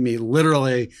 He's made me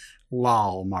literally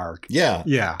lol, Mark. Yeah.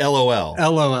 Yeah. LOL.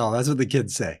 LOL. That's what the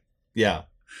kids say. Yeah.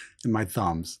 In my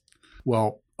thumbs.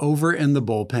 Well, Over in the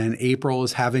bullpen, April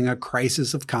is having a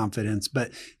crisis of confidence,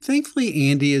 but thankfully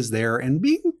Andy is there and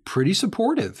being pretty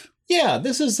supportive. Yeah,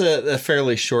 this is a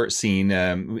fairly short scene.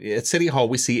 At City Hall,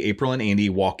 we see April and Andy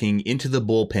walking into the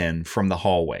bullpen from the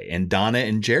hallway, and Donna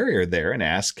and Jerry are there and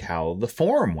ask how the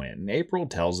forum went. And April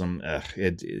tells them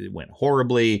it went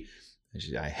horribly.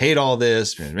 I hate all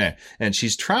this. And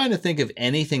she's trying to think of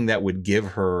anything that would give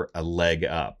her a leg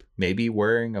up. Maybe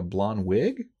wearing a blonde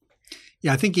wig?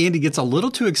 Yeah, I think Andy gets a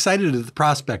little too excited at the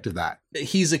prospect of that.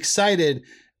 He's excited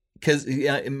because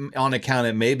on account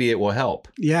of maybe it will help.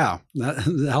 Yeah,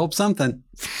 that helps something.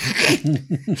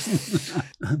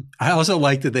 I also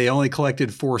like that they only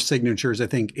collected 4 signatures. I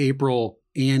think April,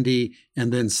 Andy,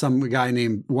 and then some guy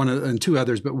named and 2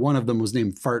 others, but one of them was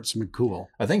named Farts McCool.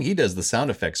 I think he does the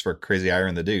sound effects for Crazy Ira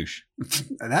and the Douche.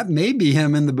 That may be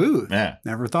him in the booth. Yeah.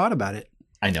 Never thought about it.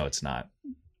 I know it's not.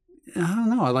 I don't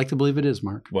know. I like to believe it is,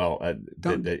 Mark. Well,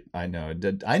 I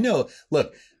know.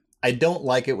 Look, I don't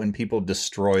like it when people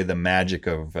destroy the magic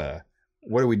of,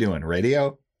 what are we doing,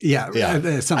 radio? Yeah.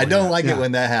 I don't like it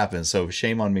when that happens, so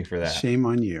shame on me for that. Shame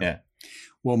on you. Yeah.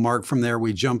 Well, Mark, from there,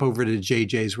 we jump over to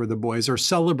JJ's where the boys are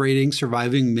celebrating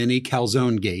surviving mini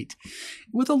calzone gate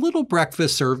with a little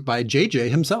breakfast served by JJ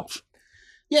himself.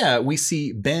 Yeah, we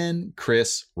see Ben,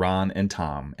 Chris, Ron, and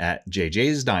Tom at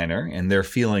JJ's diner, and they're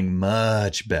feeling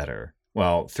much better.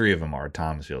 Well, 3 of them are.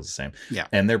 Tom feels the same. Yeah.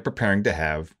 And they're preparing to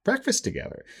have breakfast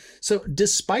together. So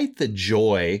despite the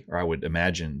joy, or I would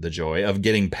imagine the joy, of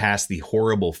getting past the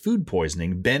horrible food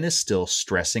poisoning, Ben is still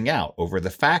stressing out over the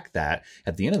fact that,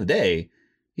 at the end of the day,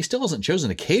 he still hasn't chosen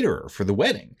a caterer for the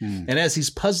wedding. And as he's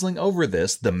puzzling over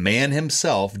this, the man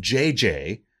himself,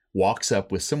 JJ, walks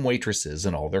up with some waitresses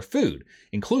and all their food,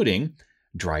 including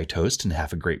dry toast and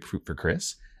half a grapefruit for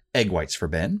Chris, egg whites for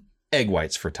Ben, egg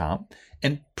whites for Tom,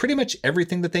 and pretty much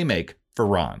everything that they make for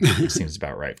Ron. Seems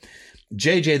about right.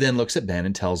 JJ then looks at Ben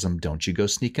and tells him, "Don't you go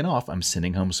sneaking off. I'm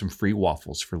sending home some free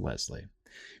waffles for Leslie."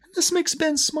 And this makes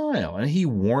Ben smile, and he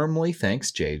warmly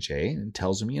thanks JJ and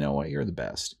tells him, "You know what? You're the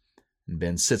best." And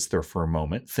Ben sits there for a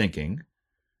moment thinking,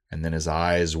 and then his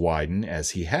eyes widen as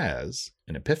he has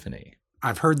an epiphany.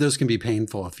 I've heard those can be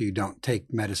painful if you don't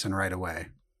take medicine right away.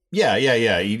 Yeah.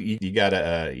 You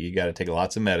gotta take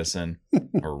lots of medicine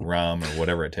or rum or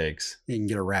whatever it takes. You can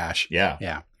get a rash.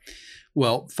 Yeah.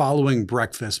 Well, following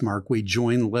breakfast, Mark, we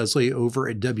join Leslie over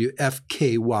at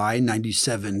WFKY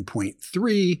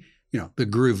 97.3, the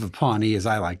Groove of Pawnee, as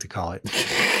I like to call it.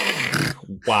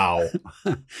 Wow.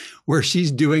 Where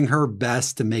she's doing her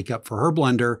best to make up for her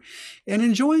blunder and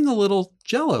enjoying a little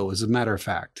Jell-O, as a matter of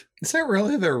fact. Is that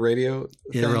really their radio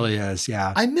thing? It really is,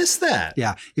 yeah. I miss that.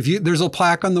 Yeah. There's a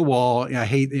plaque on the wall. I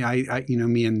hate,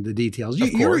 me and the details.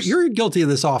 You're guilty of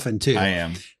this often too. I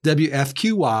am.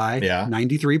 WFQY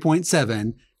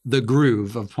 93.7, The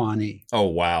Groove of Pawnee. Oh,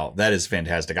 wow. That is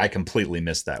fantastic. I completely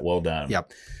missed that. Well done.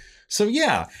 Yep. So,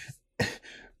 yeah,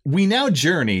 we now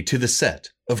journey to the set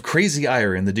of Crazy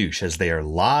Ira and the Douche as they are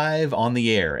live on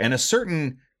the air, and a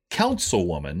certain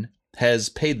councilwoman has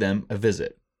paid them a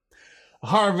visit.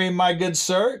 "Harvey, my good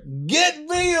sir, get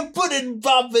me a pudding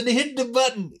pop and hit the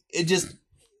button." Just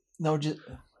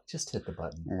hit the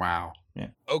button. Wow.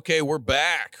 Yeah. Okay, we're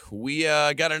back. We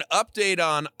got an update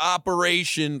on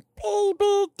Operation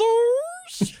Baby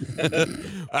Douche.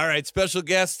 All right, special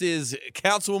guest is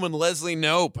Councilwoman Leslie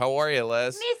Knope. How are you,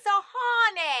 Les? Miss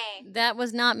Honey. That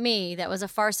was not me. That was a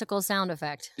farcical sound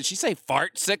effect. Did she say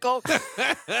fartsicle?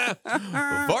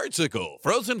 Fartsicle.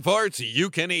 Frozen farts you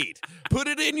can eat. Put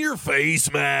it in your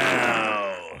face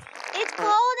mouth. It's cold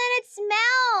and it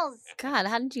smells. God,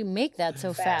 how did you make that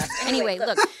so fast? Anyway,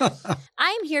 look,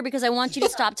 I am here because I want you to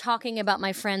stop talking about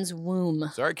my friend's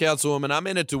womb. Sorry, Councilwoman. I'm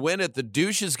in it to win it. The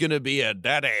douche is going to be a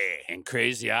daddy. And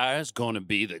Crazy I's going to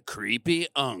be the creepy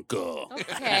uncle.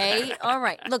 Okay, all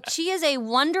right. Look, she is a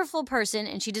wonderful person,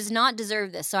 and she does not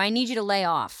deserve this, so I need you to lay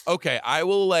off. Okay, I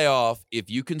will lay off if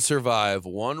you can survive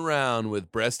one round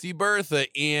with Breasty Bertha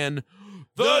in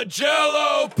the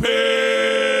Jell-O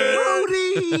Pit.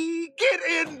 Rudy, get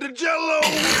in the Jell-O.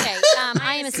 Okay,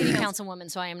 I am a city councilwoman,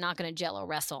 so I am not going to Jell-O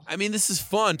wrestle. I mean, this is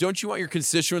fun. Don't you want your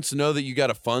constituents to know that you got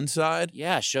a fun side?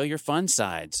 Yeah, show your fun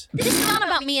sides. This is not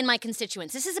about me and my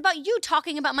constituents. This is about you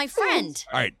talking about my friend.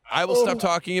 All right, I will stop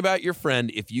talking about your friend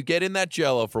if you get in that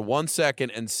Jell-O for 1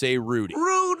 second and say Rudy.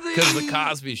 Rudy! Because the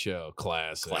Cosby Show,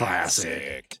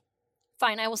 classic.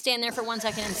 Fine, I will stand there for 1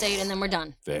 second and say it, and then we're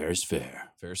done. Fair's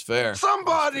fair. Fair's fair.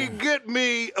 Somebody get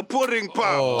me a pudding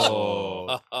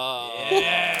pop.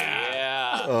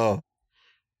 Yeah. Oh.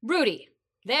 Rudy,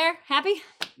 there, happy?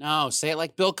 No, say it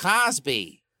like Bill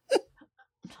Cosby.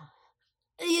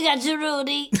 You got your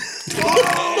Rudy.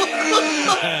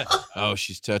 Oh,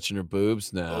 she's touching her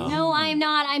boobs now. No, I'm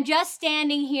not. I'm just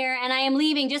standing here, and I am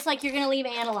leaving, just like you're going to leave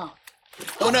Anne alone.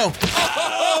 Oh, no.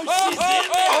 Oh,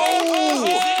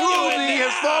 Rudy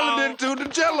has fallen into the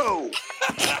Jell-O.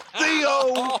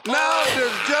 Theo, now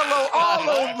there's Jell-O all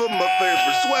over my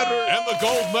favorite sweater. And the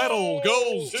gold medal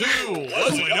goes to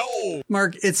Leslie Knope.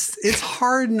 Mark, it's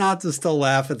hard not to still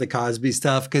laugh at the Cosby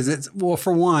stuff because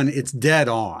for one, it's dead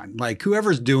on. Like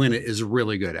whoever's doing it is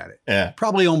really good at it. Yeah.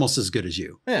 Probably almost as good as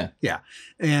you. Yeah. Yeah.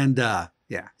 And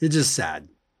it's just sad.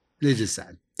 It's just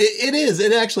sad. It is.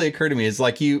 It actually occurred to me. It's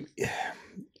like you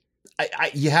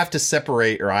have to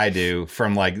separate, or I do,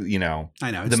 from like, you know,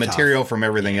 I know the material from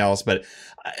everything else. But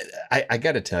I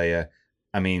got to tell you,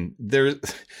 I mean,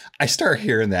 I start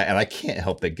hearing that and I can't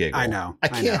help but giggle. I know. I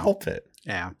can't help it.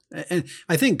 Yeah. And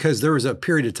I think because there was a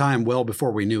period of time well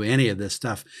before we knew any of this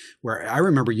stuff where I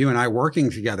remember you and I working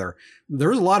together. There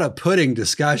was a lot of pudding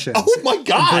discussions. Oh my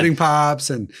God. Pudding pops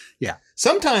and yeah.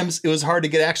 Sometimes it was hard to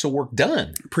get actual work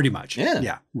done. Pretty much. Yeah.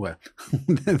 Yeah. Well,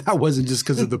 that wasn't just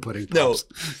because of the pudding pops.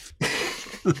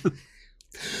 No.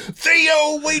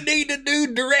 Theo, we need a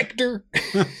new director.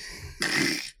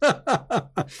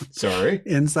 Sorry.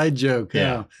 Inside joke.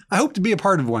 Yeah. I hope to be a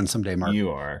part of one someday, Mark. You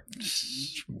are.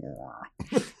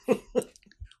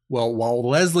 Well, while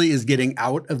Leslie is getting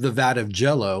out of the vat of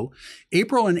Jell-O,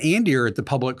 April and Andy are at the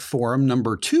public forum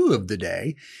number 2 of the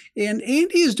day, and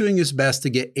Andy is doing his best to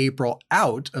get April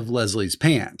out of Leslie's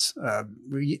pants.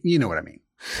 You know what I mean.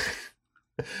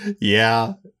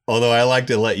 Yeah. Although I like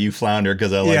to let you flounder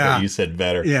because I like what you said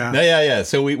better. Yeah. No, yeah.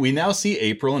 So we now see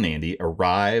April and Andy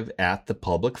arrive at the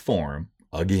public forum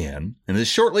again. And this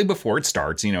shortly before it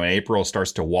starts, you know, April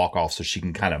starts to walk off so she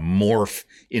can kind of morph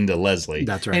into Leslie.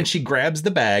 That's right. And she grabs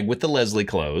the bag with the Leslie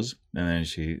clothes and then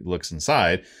she looks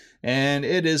inside and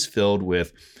it is filled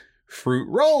with fruit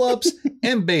roll-ups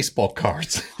and baseball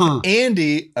cards.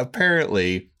 Andy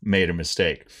apparently made a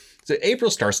mistake. So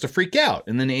April starts to freak out.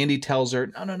 And then Andy tells her,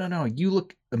 no. You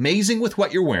look amazing with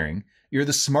what you're wearing. You're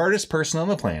the smartest person on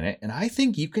the planet. And I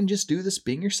think you can just do this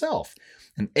being yourself.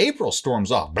 And April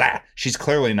storms off. Blah. She's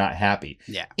clearly not happy.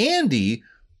 Yeah. Andy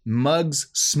mugs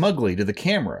smugly to the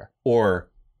camera, or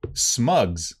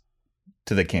smugs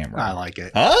to the camera. I like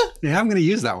it. Huh? Yeah, I'm going to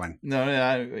use that one. No,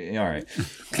 all right.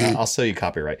 I'll sell you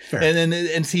copyright. Fair. And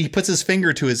then he puts his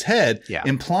finger to his head,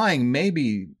 implying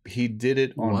maybe he did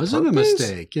it on purpose. Wasn't a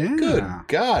mistake. Yeah. Good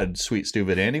God, sweet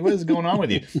stupid Andy, what is going on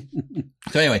with you?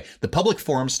 So anyway, the public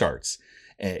forum starts.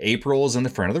 April is in the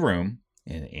front of the room,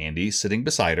 and Andy's sitting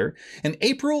beside her. And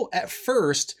April, at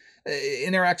first,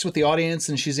 interacts with the audience,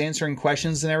 and she's answering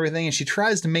questions and everything, and she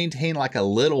tries to maintain like a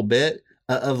little bit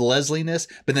of Leslie-ness,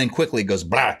 but then quickly goes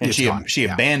blah, and she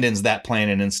abandons that plan,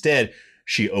 and instead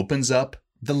she opens up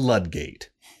the Ludgate.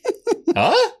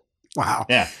 Huh? Wow.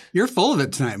 Yeah. You're full of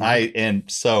it tonight, Mark. I am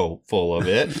so full of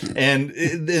it.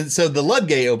 And so the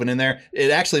Ludgate opening there,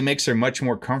 it actually makes her much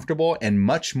more comfortable and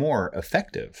much more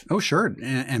effective. Oh, sure.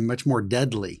 And much more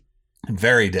deadly.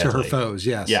 Very deadly. To her foes,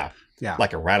 yes. Yeah. Yeah.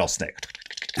 Like a rattlesnake.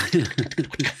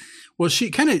 Well,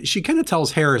 she kind of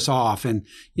tells Harris off, and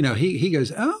you know he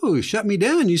goes, "Oh, shut me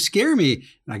down! You scare me."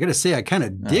 And I got to say, I kind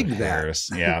of dig that. Harris,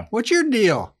 yeah. What's your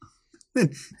deal?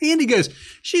 And Andy goes,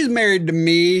 "She's married to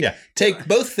me." Yeah. Take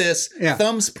both this,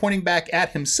 thumbs pointing back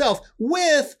at himself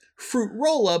with fruit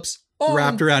roll-ups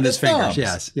wrapped around his thumbs,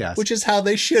 fingers. Yes. Which is how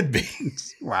they should be.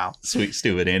 Wow. Sweet,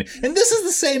 stupid Andy. And this is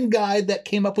the same guy that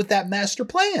came up with that master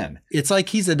plan. It's like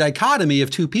he's a dichotomy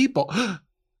of two people.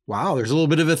 Wow, there's a little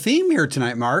bit of a theme here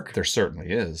tonight, Mark. There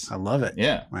certainly is. I love it.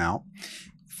 Yeah. Well,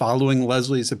 following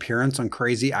Leslie's appearance on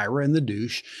Crazy Ira and the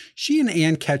Douche, she and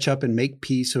Anne catch up and make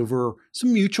peace over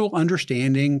some mutual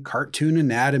understanding, cartoon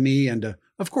anatomy, and,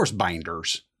 of course,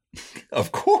 binders.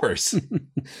 Of course.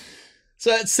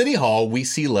 So at City Hall, we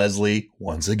see Leslie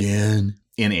once again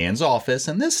in Anne's office,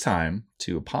 and this time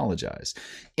to apologize.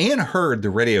 Anne heard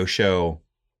the radio show,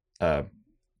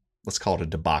 let's call it a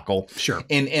debacle. Sure.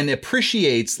 And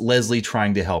appreciates Leslie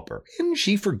trying to help her. And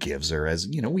she forgives her, as,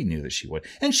 you know, we knew that she would.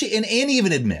 And Anne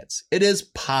even admits it is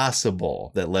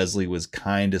possible that Leslie was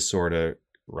kind of sort of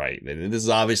right. This is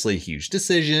obviously a huge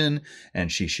decision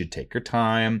and she should take her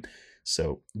time.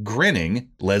 So grinning,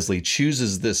 Leslie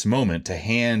chooses this moment to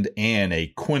hand Anne a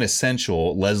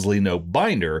quintessential Leslie Knope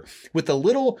binder with a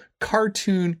little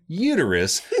cartoon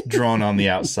uterus drawn on the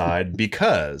outside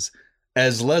because,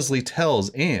 as Leslie tells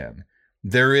Anne,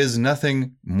 there is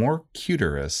nothing more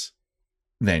cuterous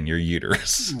than your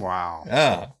uterus. Wow.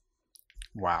 Ah.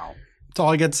 Wow. That's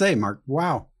all I got to say, Mark.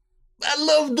 Wow. I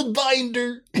love the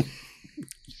binder.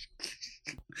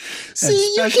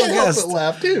 See, you can't help but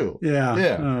laugh too. Yeah.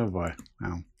 Yeah. Oh, boy.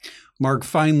 Wow. Mark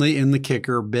finally in the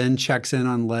kicker. Ben checks in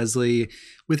on Leslie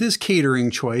with his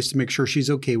catering choice to make sure she's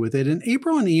okay with it. And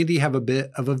April and Andy have a bit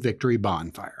of a victory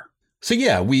bonfire. So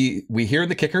yeah, we hear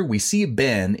the kicker. We see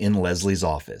Ben in Leslie's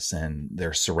office, and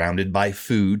they're surrounded by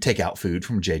food, takeout food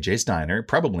from JJ's Diner,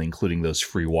 probably including those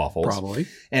free waffles. Probably.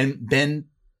 And Ben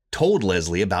told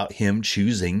Leslie about him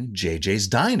choosing JJ's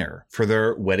Diner for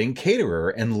their wedding caterer,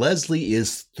 and Leslie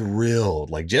is thrilled.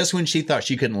 Like, just when she thought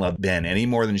she couldn't love Ben any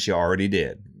more than she already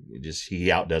did, he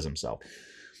outdoes himself.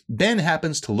 Ben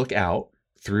happens to look out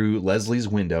through Leslie's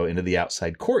window into the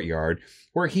outside courtyard,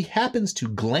 where he happens to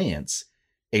glance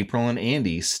April and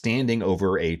Andy standing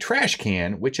over a trash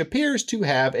can, which appears to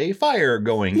have a fire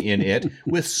going in it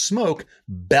with smoke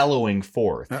bellowing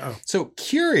forth. Uh-oh. So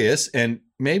curious and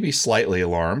maybe slightly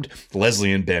alarmed,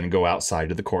 Leslie and Ben go outside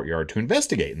to the courtyard to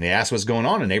investigate. And they ask what's going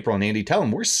on, and April and Andy tell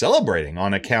them we're celebrating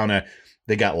on account of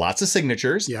they got lots of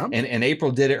signatures, and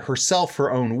April did it herself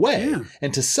her own way. Yeah.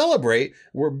 And to celebrate,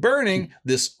 we're burning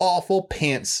this awful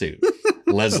pantsuit.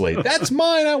 Leslie, that's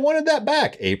mine. I wanted that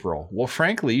back. April, well,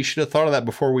 frankly, you should have thought of that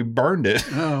before we burned it.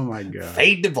 Oh, my God.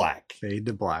 Fade to black. Fade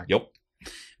to black. Yep.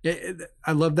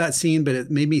 I love that scene, but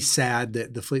it made me sad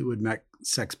that the Fleetwood Mac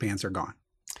sex pants are gone.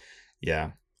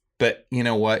 Yeah. But you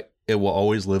know what? It will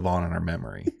always live on in our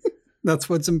memory. That's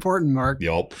what's important, Mark.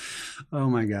 Yup. Oh,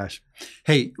 my gosh.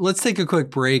 Hey, let's take a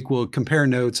quick break. We'll compare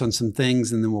notes on some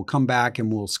things, and then we'll come back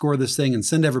and we'll score this thing and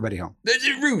send everybody home.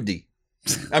 Rudy.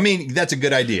 I mean, that's a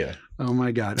good idea. Oh,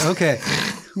 my God. Okay.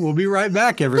 We'll be right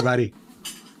back, everybody.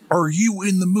 Are you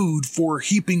in the mood for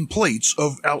heaping plates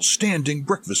of outstanding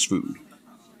breakfast food?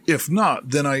 If not,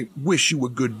 then I wish you a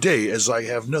good day, as I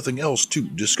have nothing else to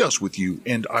discuss with you,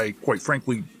 and I, quite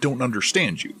frankly, don't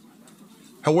understand you.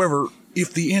 However,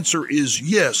 if the answer is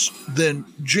yes, then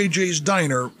JJ's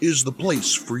Diner is the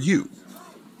place for you.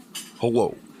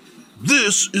 Hello.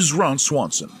 This is Ron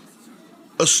Swanson.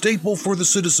 A staple for the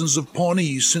citizens of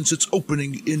Pawnee since its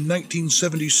opening in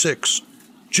 1976,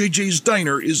 JJ's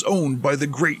Diner is owned by the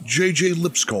great JJ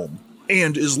Lipscomb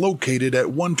and is located at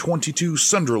 122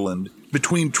 Sunderland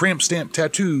between Tramp Stamp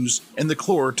Tattoos and the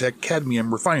Chlorotech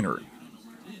Cadmium Refinery.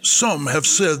 Some have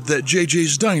said that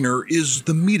JJ's Diner is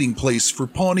the meeting place for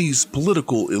Pawnee's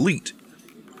political elite.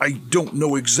 I don't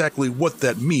know exactly what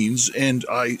that means, and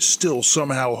I still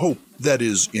somehow hope that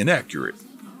is inaccurate.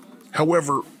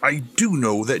 However, I do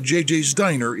know that JJ's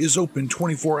Diner is open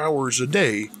 24 hours a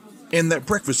day, and that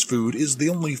breakfast food is the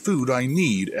only food I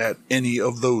need at any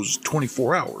of those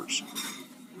 24 hours.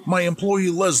 My employee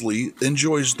Leslie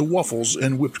enjoys the waffles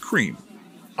and whipped cream.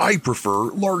 I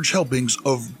prefer large helpings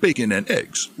of bacon and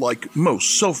eggs, like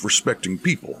most self-respecting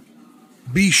people.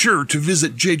 Be sure to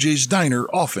visit JJ's Diner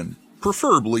often,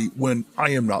 preferably when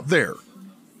I am not there.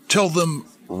 Tell them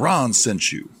Ron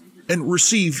sent you, and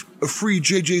receive a free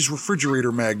JJ's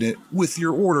refrigerator magnet with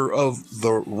your order of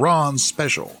the Ron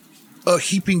Special. A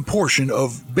heaping portion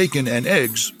of bacon and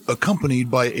eggs,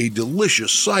 accompanied by a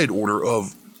delicious side order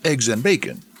of eggs and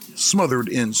bacon, smothered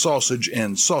in sausage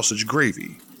and sausage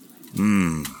gravy.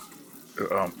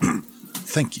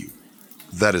 Thank you.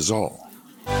 That is all.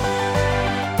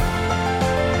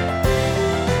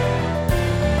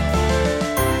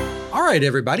 All right,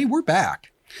 everybody, we're back.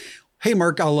 Hey,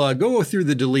 Mark, I'll go through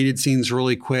the deleted scenes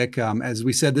really quick. As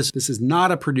we said, this is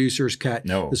not a producer's cut.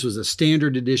 No. This was a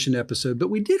standard edition episode, but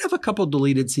we did have a couple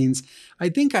deleted scenes. I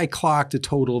think I clocked a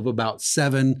total of about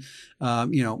 7.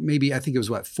 Maybe I think it was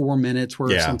 4 minutes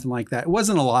worth, Yeah. something like that. It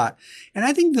wasn't a lot. And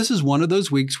I think this is one of those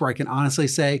weeks where I can honestly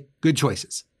say good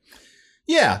choices.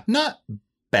 Yeah, not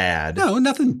bad. No,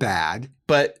 nothing bad.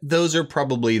 But those are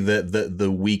probably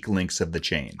the weak links of the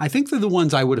chain. I think they're the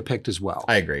ones I would have picked as well.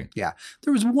 I agree. Yeah.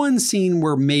 There was one scene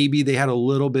where maybe they had a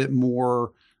little bit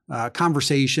more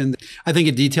conversation. I think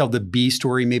it detailed the B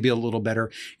story maybe a little better.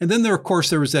 And then there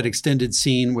was that extended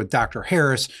scene with Dr.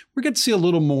 Harris. We get to see a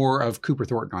little more of Cooper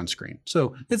Thornton on screen.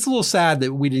 So it's a little sad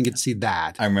that we didn't get to see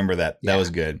that. I remember that. That was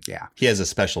good. Yeah. He has a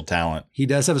special talent. He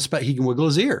does have he can wiggle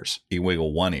his ears. He can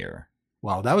wiggle one ear.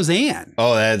 Wow, that was Anne.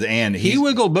 Oh, that's Anne. He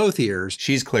wiggled both ears.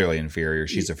 She's clearly inferior.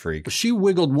 She's a freak. She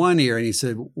wiggled one ear and he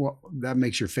said, well, that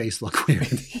makes your face look weird.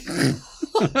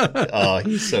 Oh,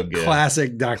 he's so good.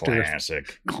 Classic Dr.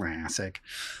 Classic.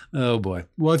 Oh, boy.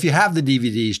 Well, if you have the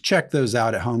DVDs, check those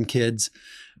out at home, kids.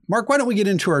 Mark, why don't we get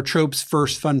into our tropes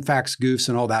first, fun facts, goofs,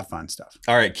 and all that fun stuff?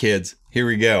 All right, kids, here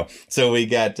we go. So we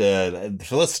got, so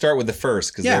let's start with the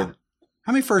first. Yeah.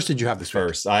 How many first did you have this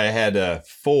first? I had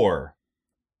 4.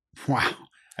 Wow.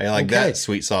 I like that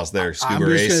sweet sauce there, Scuba I'm just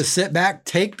Race. going to sit back,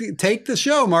 take the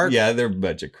show, Mark. Yeah, they're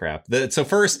budget crap. So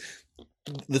first,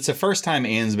 it's the first time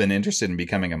Anne's been interested in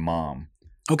becoming a mom.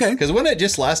 Okay. Because wasn't it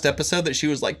just last episode that she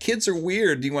was like, kids are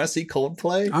weird. Do you want to see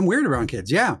Coldplay? I'm weird around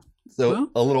kids. Yeah.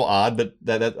 So a little odd, but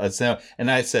that's now.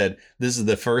 And I said, this is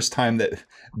the first time that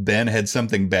Ben had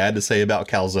something bad to say about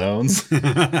calzones.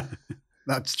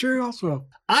 That's true also.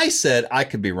 I said I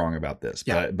could be wrong about this,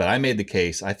 but I made the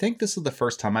case. I think this is the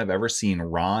first time I've ever seen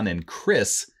Ron and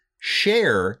Chris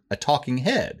share a talking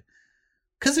head.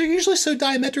 Because they're usually so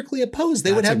diametrically opposed.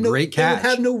 They would have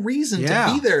no reason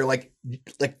to be there, like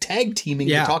tag teaming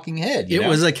the talking head. It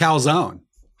was a calzone.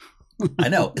 I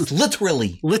know. It's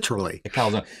literally a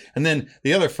calzone. And then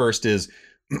the other first is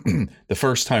the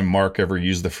first time Mark ever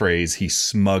used the phrase he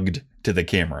smugged to the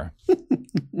camera.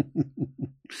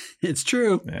 It's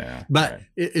true. Yeah. But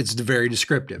it's very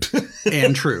descriptive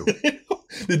and true.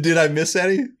 Did I miss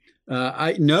any?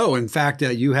 No. In fact,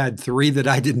 you had 3 that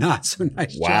I did not. So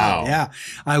nice Wow. job. Yeah.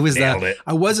 I was Nailed it.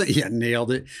 I wasn't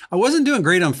nailed it. I wasn't doing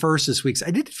great on first this week. So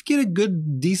I did get a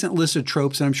good, decent list of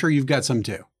tropes, and I'm sure you've got some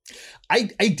too. I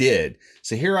did.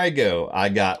 So here I go. I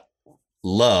got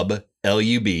Lub,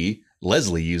 L-U-B.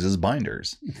 Leslie uses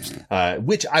binders,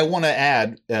 which I want to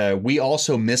add. We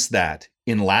also missed that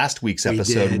in last week's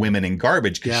episode, Women in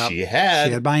Garbage, because she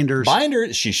had binders.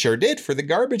 Binders. She sure did for the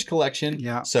garbage collection.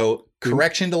 Yeah. So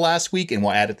correction to last week, and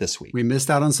we'll add it this week. We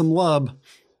missed out on some lub.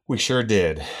 We sure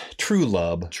did. True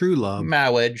lub. True lub.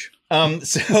 Marriage.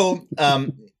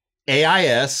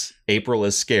 AIS, April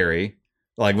is scary.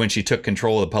 Like when she took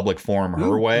control of the public forum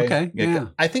her way. Okay. Yeah.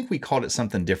 I think we called it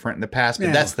something different in the past,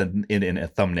 but that's in a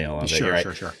thumbnail of it.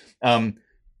 Right? Sure.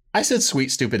 I said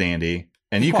sweet, stupid Andy.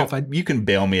 And you can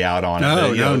bail me out on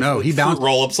it. No. He bounced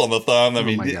roll-ups on the thumb. I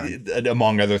mean,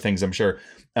 among other things, I'm sure.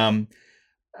 I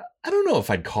don't know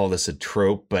if I'd call this a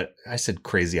trope, but I said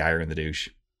crazy Ira in the douche.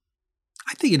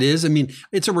 I think it is. I mean,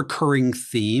 it's a recurring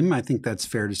theme. I think that's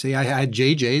fair to say. I had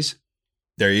JJ's.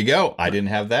 There you go. I didn't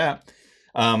have that.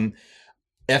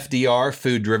 FDR,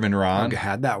 Food Driven Ron. I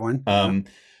had that one.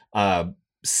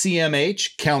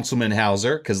 CMH, Councilman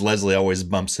Hauser, because Leslie always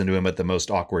bumps into him at the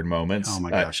most awkward moments. Oh my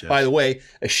gosh. Yes. By the way,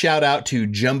 a shout out to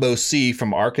Jumbo C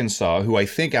from Arkansas, who I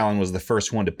think Alan was the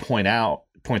first one to point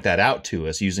that out to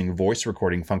us using voice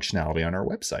recording functionality on our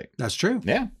website. That's true.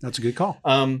 Yeah. That's a good call.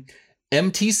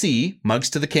 MTC,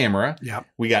 Mugs to the Camera. Yeah.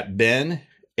 We got Ben,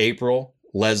 April,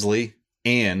 Leslie,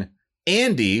 and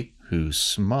Andy, who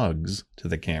smugs to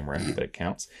the camera, but it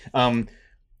counts.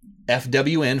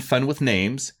 FWN, Fun with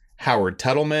Names. Howard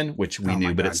Tuttleman, which we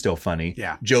knew, but it's still funny.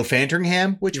 Yeah. Joe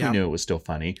Fanteringham, which we knew it was still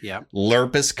funny. Yeah.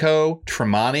 Lurpus Co.,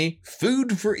 Tremonti,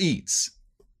 Food for Eats.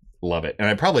 Love it. And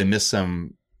I probably missed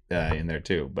some in there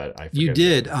too, but I forget. You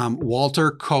did.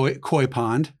 Walter Koi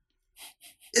Pond.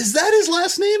 Is that his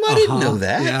last name? I didn't know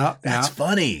that. Yeah. That's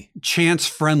funny. Chance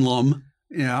Frenlum.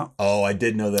 Yeah. Oh, I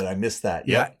did know that. I missed that.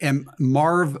 Yep. Yeah. And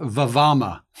Marv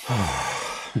Vavama.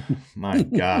 My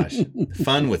gosh.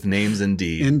 Fun with names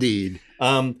indeed. Indeed.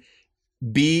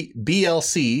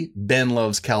 BLC, Ben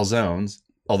Loves Calzones,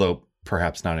 although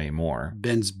perhaps not anymore.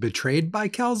 Ben's betrayed by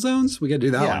calzones? We got to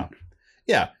do that one.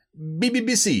 Yeah.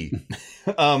 BBBC.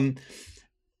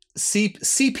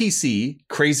 CPC,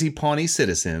 Crazy Pawnee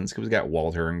Citizens, because we got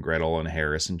Walter and Gretel and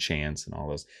Harris and Chance and all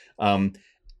those.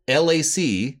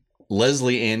 LAC,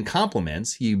 Leslie Ann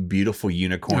Compliments, you beautiful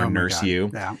unicorn nurse, God.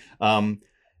 you. Yeah.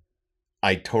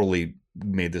 I totally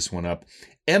made this one up.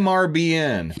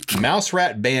 MRBN, Mouse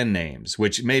Rat band names,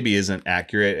 which maybe isn't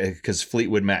accurate because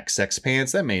Fleetwood Mac Sex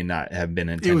Pants, that may not have been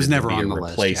intended it was never to be on a the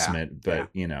replacement, list. but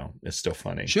you know, it's still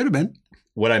funny. Should have been.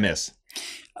 What'd I miss?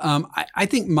 I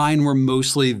think mine were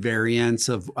mostly variants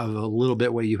of a little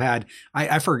bit what you had.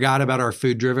 I forgot about our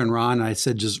food driven Ron. I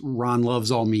said just Ron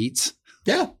loves all meats.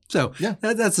 Yeah. So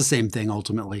that's the same thing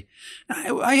ultimately.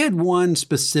 I had one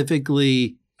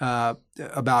specifically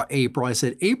about April. I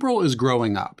said April is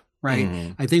growing up. Right.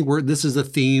 Mm-hmm. I think this is a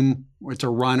theme. It's a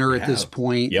runner at this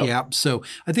point. Yep. Yeah. So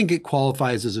I think it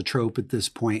qualifies as a trope at this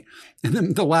point. And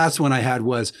then the last one I had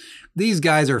was these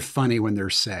guys are funny when they're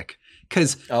sick.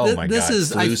 Because this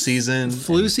is flu season.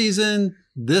 Flu season.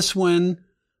 This one,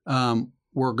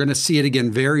 we're going to see it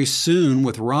again very soon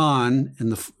with Ron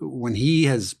and when he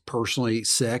has personally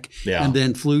sick. Yeah. And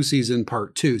then flu season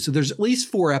part 2. So there's at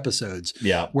least 4 episodes.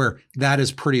 Yeah. Where that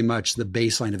is pretty much the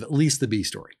baseline of at least the B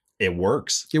story. It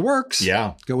works. It works.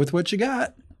 Yeah. Go with what you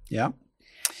got. Yeah.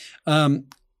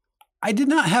 I did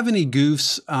not have any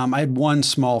goofs. I had one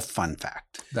small fun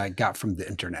fact that I got from the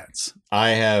internets. I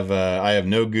have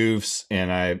no goofs,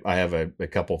 and I have a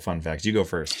couple fun facts. You go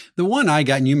first. The one I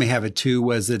got, and you may have it too,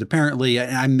 was that apparently,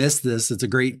 and I missed this, it's a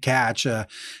great catch,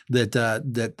 that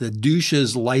the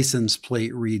douche's license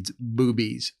plate reads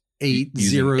boobies.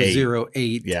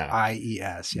 8008 Yeah.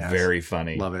 IES. Yes. Very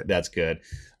funny. Love it. That's good.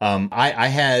 I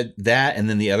had that, and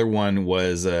then the other one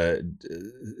was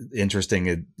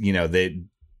interesting.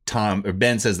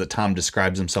 Ben says that Tom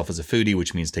describes himself as a foodie,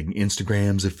 which means taking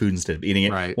Instagrams of food instead of eating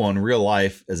it. Right. Well, in real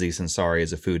life, Aziz Ansari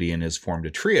is a foodie and has formed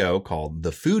a trio called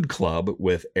The Food Club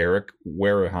with Eric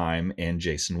Wareheim and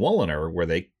Jason Wolliner, where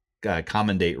they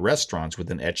commendate restaurants with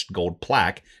an etched gold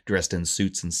plaque dressed in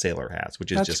suits and sailor hats,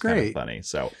 which is That's just great. kind of funny.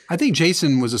 So I think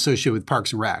Jason was associated with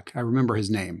Parks and Rec. I remember his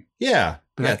name. yeah,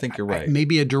 But I think you're right.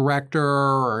 Maybe a director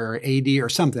or AD or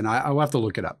something. I'll have to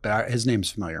look it up, but his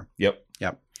name's familiar. Yep.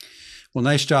 Well,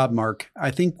 nice job, Mark.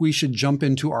 I think we should jump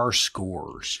into our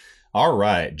scores. All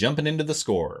right, jumping into the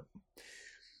score.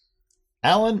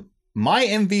 Alan, my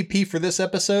MVP for this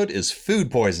episode is food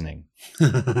poisoning.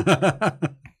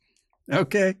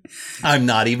 Okay. I'm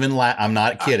not even I'm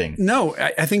not kidding. No,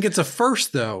 I think it's a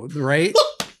first though, right?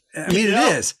 I mean,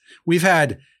 it is. We've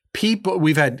had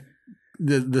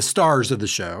the stars of the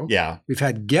show. Yeah. We've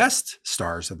had guest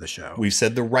stars of the show. We've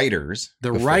said the writers.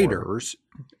 The before. writers.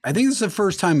 I think this is the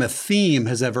first time a theme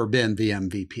has ever been the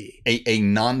MVP. A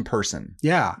non-person.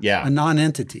 Yeah. Yeah. A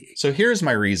non-entity. So here's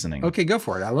my reasoning. Okay, go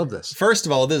for it. I love this. First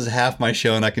of all, this is half my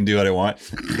show and I can do what I want.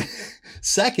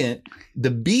 Second,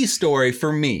 the B story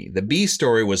for me, the B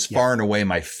story was far and away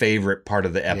my favorite part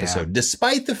of the episode,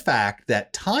 despite the fact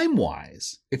that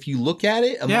time-wise, if you look at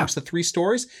it amongst the three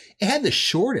stories, it had the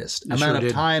shortest amount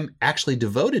of time actually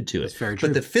devoted to it. That's very true.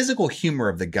 But the physical humor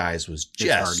of the guys was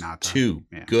just not too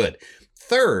good.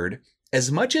 Third, as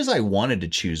much as I wanted to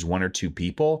choose one or two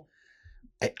people,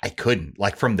 I couldn't.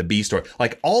 Like from the B story,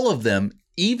 like all of them,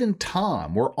 even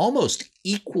Tom, were almost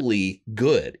equally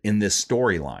good in this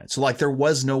storyline. So like there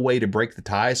was no way to break the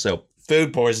tie. So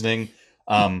food poisoning.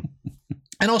 And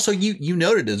also you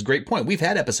noted as a great point. We've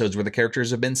had episodes where the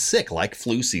characters have been sick, like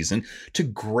flu season, to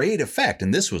great effect.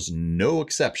 And this was no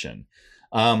exception.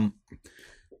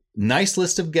 Nice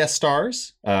list of guest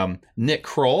stars. Nick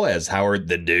Kroll as Howard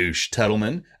the Douche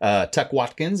Tuttleman. Tuck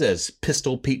Watkins as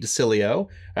Pistol Pete DeCilio.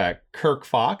 Kirk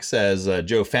Fox as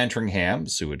Joe Fantringham,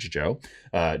 Sewage Joe.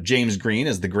 James Green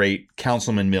as the great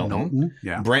Councilman Milton.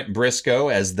 Brent Briscoe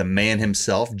as the man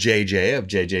himself, JJ of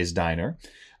JJ's Diner.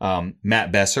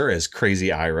 Matt Besser as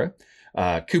Crazy Ira.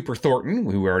 Cooper Thornton,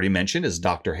 who we already mentioned, as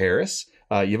Dr. Harris.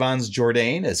 Yvonne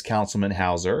Jourdain as Councilman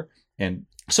Hauser. And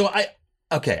so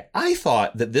I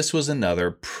thought that this was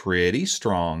another pretty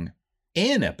strong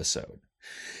Anne episode.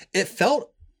 It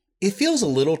feels a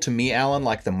little to me, Alan,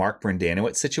 like the Mark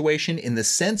Brendanawicz situation in the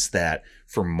sense that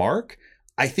for Mark,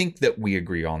 I think that we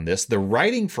agree on this. The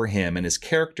writing for him and his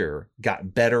character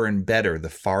got better and better the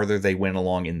farther they went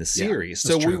along in the series.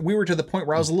 So we were to the point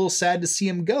where I was a little sad to see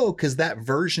him go because that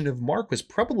version of Mark was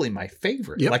probably my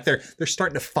favorite. Like they're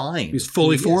starting to find. He was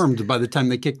fully formed by the time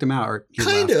they kicked him out. Or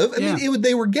kind of. I mean,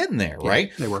 they were getting there,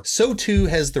 right? They were. So too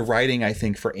has the writing, I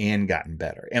think, for Anne gotten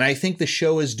better. And I think the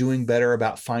show is doing better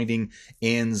about finding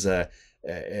Anne's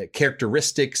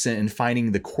characteristics and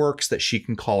finding the quirks that she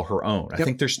can call her own. I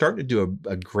think they're starting to do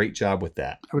a great job with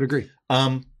that. I would agree.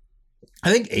 I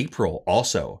think April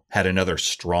also had another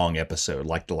strong episode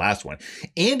like the last one.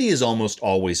 Andy is almost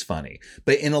always funny,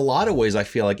 but in a lot of ways, I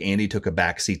feel like Andy took a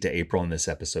backseat to April in this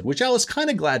episode, which I was kind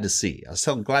of glad to see. I was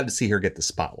so glad to see her get the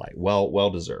spotlight.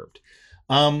 Well deserved.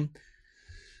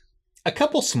 A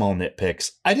couple small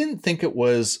nitpicks. I didn't think it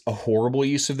was a horrible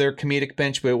use of their comedic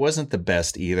bench, but it wasn't the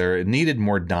best either. It needed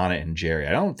more Donna and Jerry.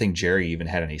 I don't think Jerry even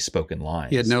had any spoken lines.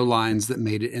 He had no lines that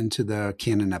made it into the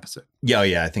canon episode. Yeah,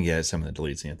 I think he had some of the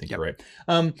deletes. I think you're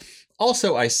right.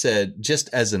 Also, I said,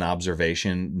 just as an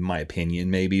observation, my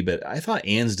opinion maybe, but I thought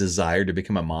Anne's desire to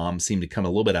become a mom seemed to come a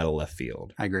little bit out of left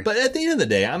field. I agree. But at the end of the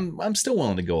day, I'm still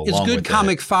willing to go along with it. It's good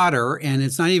comic fodder, and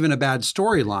it's not even a bad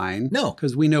storyline. No.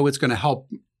 Because we know it's going to help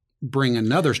bring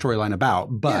another storyline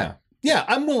about, but yeah,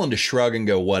 I'm willing to shrug and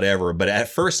go whatever. But at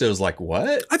first it was like,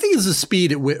 what? I think it's the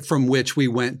speed from which we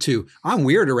went to, I'm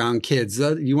weird around kids.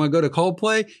 You want to go to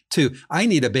Coldplay? To, I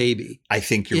need a baby. I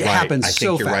think you're it right. Happens I think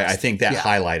so you're fast. right. I think that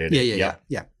highlighted it.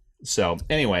 Yeah. So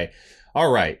anyway,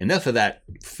 all right. Enough of that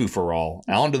foo-for-all.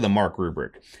 On to the Mark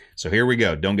rubric. So here we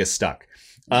go. Don't get stuck.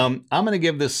 I'm going to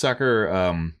give this sucker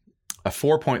a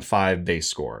 4.5 base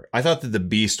score. I thought that the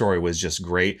B story was just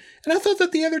great. And I thought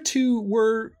that the other two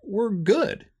were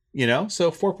good, so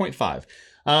 4.5.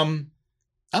 I'm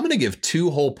going to give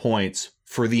 2 whole points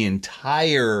for the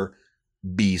entire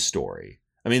B story.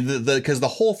 I mean, because the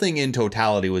whole thing in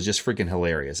totality was just freaking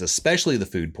hilarious, especially the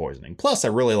food poisoning. Plus, I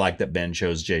really like that Ben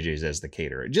chose JJ's as the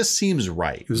caterer. It just seems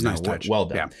right. It was a nice touch. Well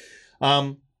done. Yeah.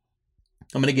 I'm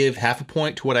going to give half a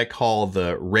point to what I call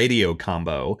the radio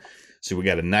combo. So we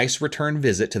got a nice return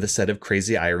visit to the set of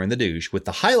Crazy Ira and the Douche, with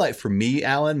the highlight for me,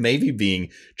 Alan, maybe being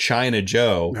China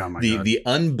Joe, the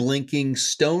unblinking,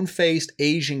 stone-faced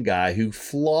Asian guy who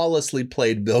flawlessly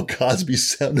played Bill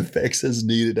Cosby's sound effects as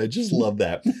needed. I just love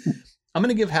that. I'm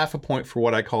going to give half a point for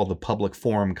what I call the public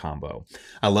forum combo.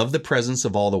 I love the presence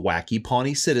of all the wacky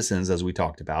Pawnee citizens, as we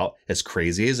talked about, as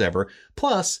crazy as ever.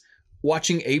 Plus,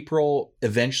 watching April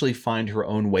eventually find her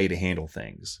own way to handle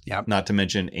things. Yep. Not to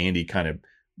mention Andy kind of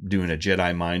doing a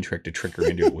Jedi mind trick to trick her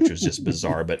into it, which was just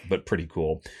bizarre, but pretty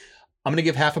cool. I'm going to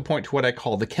give half a point to what I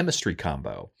call the chemistry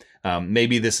combo.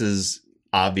 Maybe this is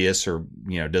obvious or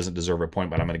doesn't deserve a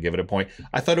point, but I'm going to give it a point.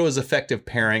 I thought it was effective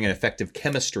pairing and effective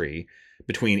chemistry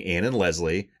between Ann and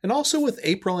Leslie, and also with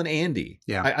April and Andy.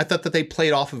 Yeah. I thought that they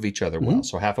played off of each other well,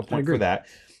 so half a point for that.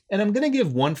 And I'm going to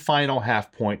give one final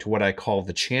half point to what I call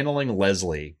the channeling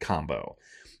Leslie combo.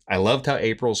 I loved how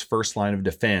April's first line of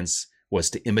defense was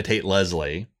to imitate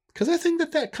Leslie, because I think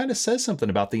that kind of says something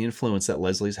about the influence that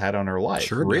Leslie's had on her life.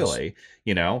 Sure really,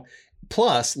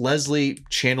 Plus, Leslie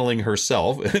channeling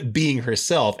herself, being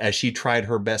herself as she tried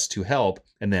her best to help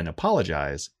and then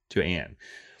apologize to Anne.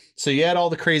 So you add all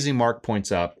the crazy mark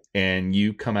points up and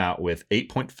you come out with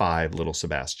 8.5 Little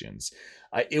Sebastians.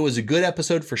 It was a good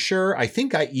episode for sure. I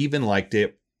think I even liked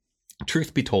it.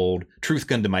 Truth be told, truth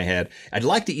gun to my head, I'd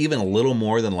liked it even a little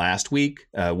more than last week,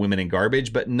 Women in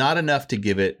Garbage, but not enough to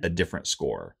give it a different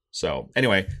score. So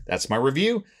anyway, that's my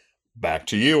review. Back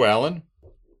to you, Alan.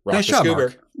 Rock nice the job,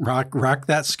 Scoober. Mark. Rock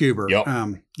that Scoober.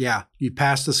 Yep. Yeah, you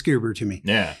passed the Scoober to me.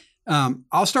 Yeah.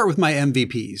 I'll start with my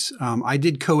MVPs. I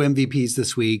did co-MVPs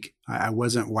this week. I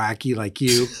wasn't wacky like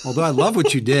you, although I love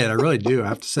what you did. I really do, I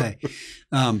have to say.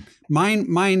 Mine,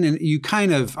 and you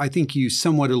kind of, I think you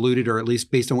somewhat alluded, or at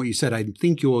least based on what you said, I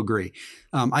think you'll agree.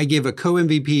 I gave a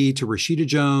co-MVP to Rashida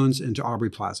Jones and to Aubrey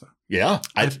Plaza. Yeah,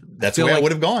 that's the way I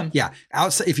would have gone. Yeah.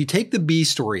 Outside, if you take the B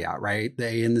story out, right, the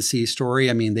A and the C story,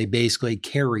 I mean, they basically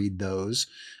carried those.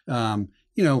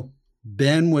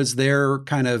 Ben was there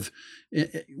kind of,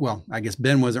 well, I guess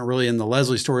Ben wasn't really in the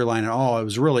Leslie storyline at all. It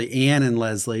was really Anne and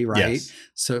Leslie, right? Yes.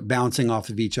 So bouncing off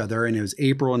of each other. And it was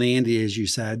April and Andy, as you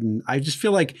said. And I just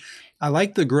feel like I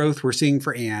like the growth we're seeing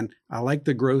for Anne. I like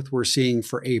the growth we're seeing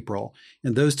for April.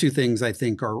 And those two things I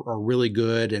think are really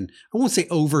good. And I won't say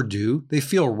overdue. They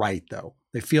feel right, though.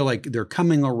 They feel like they're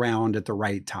coming around at the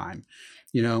right time.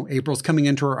 April's coming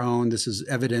into her own. This is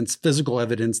evidence, physical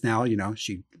evidence now.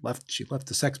 She left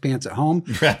the sex pants at home.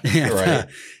 And, right.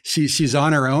 She's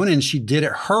on her own, and she did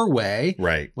it her way.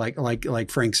 Right. Like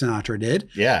Frank Sinatra did.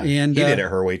 Yeah. And he did it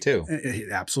her way too.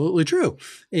 Absolutely true.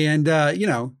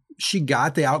 And she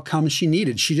got the outcome she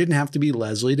needed. She didn't have to be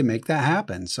Leslie to make that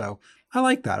happen. So I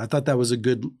like that. I thought that was a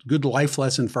good life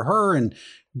lesson for her, and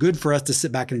good for us to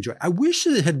sit back and enjoy. I wish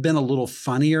it had been a little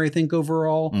funnier, I think,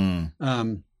 overall.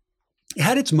 It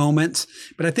had its moments,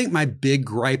 but I think my big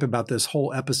gripe about this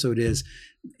whole episode is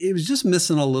it was just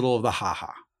missing a little of the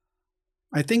ha-ha.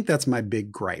 I think that's my big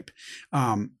gripe.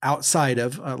 Outside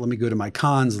of, let me go to my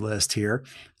cons list here.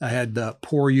 I had the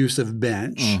poor use of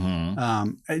bench.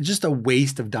 Just a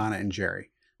waste of Donna and Jerry.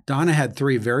 Donna had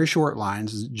 3 very short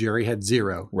lines. Jerry had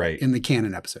 0 in the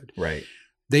canon episode. Right.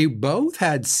 They both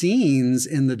had scenes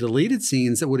in the deleted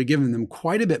scenes that would have given them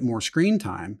quite a bit more screen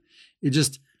time. It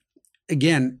just...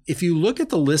 Again, if you look at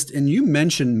the list, and you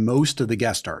mentioned most of the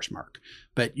guest stars, Mark,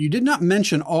 but you did not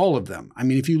mention all of them. I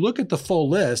mean, if you look at the full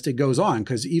list, it goes on,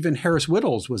 because even Harris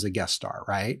Whittles was a guest star,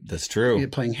 right? That's true.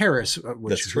 Playing Harris.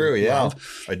 That's true, yeah.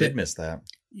 I did miss that.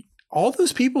 All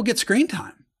those people get screen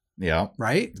time. Yeah.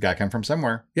 Right? It's got to come from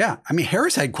somewhere. Yeah. I mean,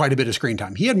 Harris had quite a bit of screen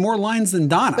time. He had more lines than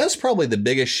Donna. That's probably the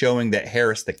biggest showing that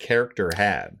Harris, the character,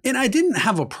 had. And I didn't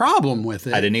have a problem with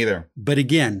it. I didn't either. But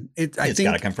again, it's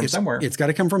got to come from somewhere. It's got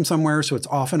to come from somewhere. So it's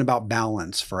often about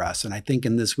balance for us. And I think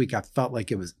in this week, I felt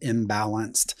like it was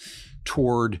imbalanced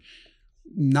toward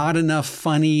not enough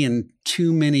funny and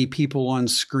too many people on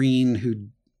screen who,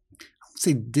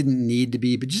 say didn't need to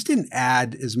be, but just didn't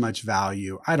add as much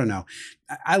value. I don't know.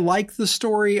 I like the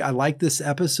story. I like this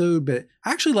episode, but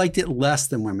I actually liked it less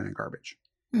than Women in Garbage.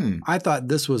 I thought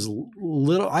this was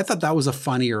I thought that was a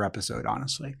funnier episode,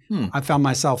 honestly. I found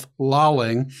myself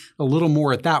lolling a little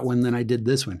more at that one than I did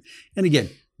this one. And again,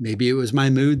 maybe it was my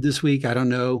mood this week. I don't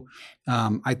know.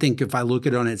 I think if I look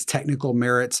at it on its technical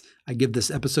merits, I give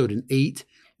this episode an 8.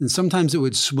 And sometimes it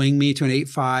would swing me to an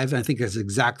 8.5. And I think that's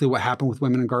exactly what happened with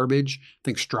Women in Garbage. I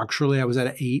think structurally I was at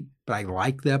an 8, but I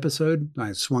liked the episode.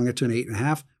 I swung it to an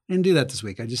 8.5. I didn't do that this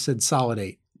week. I just said solid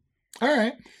 8. All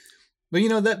right. But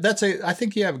I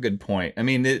think you have a good point. I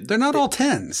mean, they're not all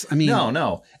 10s. I mean,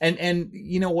 no. And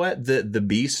you know what? The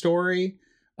B story,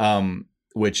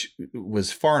 which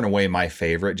was far and away my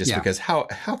favorite, just Yeah. because how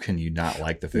can you not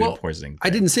like the food poisoning? I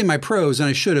didn't say my pros, and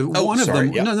I should have. Oh, One of sorry,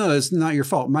 them, yeah. no, it's not your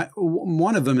fault.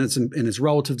 One of them, and it's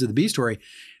relative to the B story.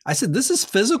 I said this is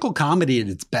physical comedy at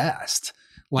its best.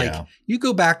 Like Yeah. you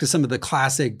go back to some of the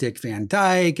classic Dick Van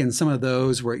Dyke and some of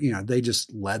those where they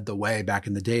just led the way back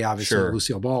in the day. Obviously, Sure.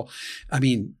 Lucille Ball. I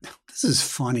mean, this is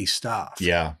funny stuff.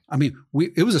 Yeah. I mean,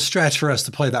 it was a stretch for us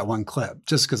to play that one clip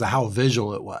just because of how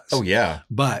visual it was. Oh yeah.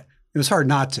 But it was hard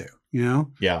not to.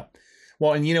 Yeah.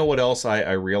 Well, and you know what else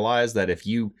I realized, that if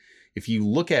you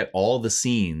look at all the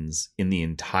scenes in the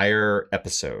entire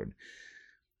episode,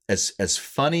 as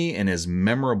funny and as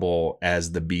memorable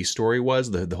as the B story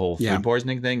was, the whole food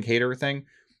poisoning thing, caterer thing,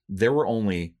 there were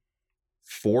only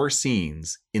 4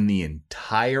 scenes in the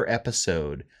entire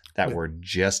episode that were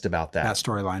just about that. That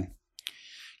storyline.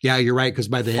 Yeah, you're right. Because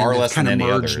by the Far end, it less kind of than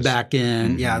any merged others. back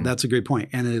in. Yeah, Mhm. that's a great point.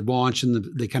 And it launched and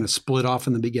they kind of split off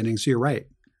in the beginning. So you're right.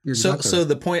 You're exactly So right.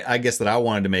 the point I guess that I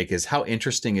wanted to make is how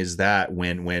interesting is that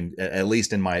when at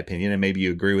least in my opinion, and maybe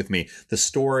you agree with me, the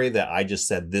story that I just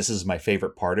said this is my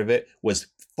favorite part of it was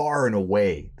far and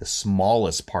away the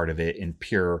smallest part of it in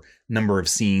pure number of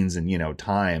scenes and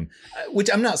time. Which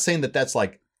I'm not saying that that's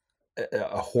like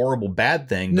a horrible bad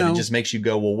thing, but No. it just makes you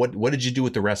go, well, what did you do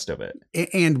with the rest of it?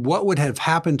 And what would have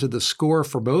happened to the score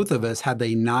for both of us had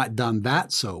they not done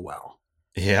that so well?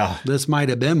 Yeah. This might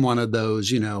have been one of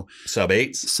those, sub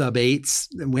eights.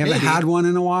 We haven't Maybe. had one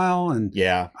in a while. And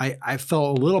yeah, I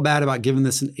felt a little bad about giving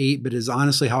this an 8, but is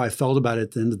honestly how I felt about it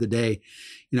at the end of the day.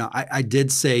 I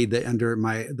did say that under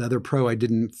the other pro I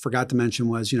forgot to mention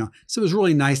was, so it was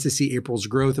really nice to see April's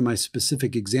growth. And my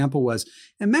specific example was,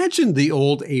 imagine the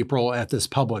old April at this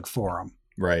public forum.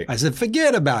 Right. I said,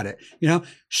 forget about it.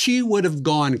 She would have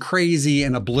gone crazy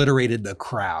and obliterated the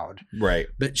crowd. Right.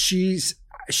 But she's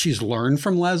learned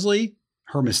from Leslie.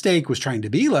 Her mistake was trying to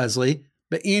be Leslie,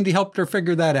 but Andy helped her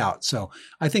figure that out. So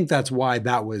I think that's why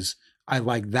I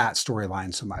like that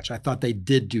storyline so much. I thought they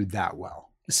did do that well.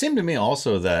 It seemed to me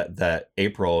also that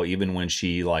April, even when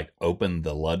she opened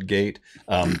the Ludgate,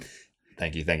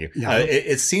 thank you. Yeah.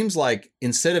 It seems like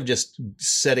instead of just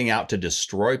setting out to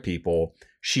destroy people,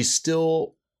 she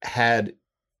still had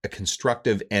a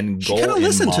constructive end goal kinda in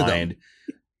listened to them. mind,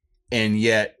 and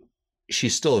yet she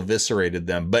still eviscerated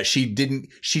them. But she didn't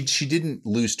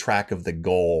lose track of the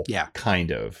goal. Yeah,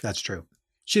 kind of. That's true.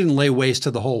 She didn't lay waste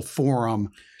to the whole forum.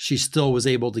 She still was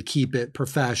able to keep it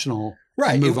professional.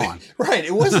 Right. and move on. Right.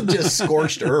 It wasn't just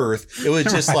scorched earth. It was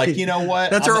just Right. like, you know what?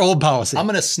 That's our old policy. I'm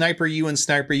going to sniper you,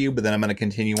 but then I'm going to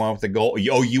continue on with the goal.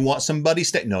 Oh, you want somebody?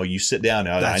 No, you sit down.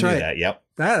 I That's knew right. that. Yep.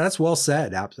 That's well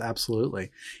said.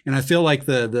 Absolutely. And I feel like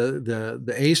the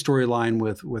A storyline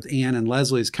with Anne and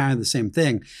Leslie is kind of the same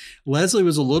thing. Leslie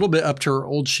was a little bit up to her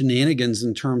old shenanigans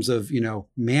in terms of,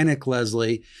 manic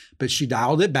Leslie, but she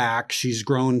dialed it back. She's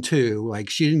grown too. Like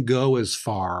she didn't go as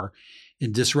far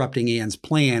in disrupting Anne's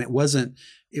plan. It was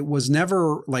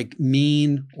never like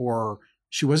mean, or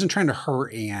she wasn't trying to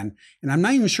hurt Anne. And I'm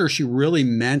not even sure she really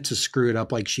meant to screw it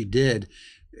up like she did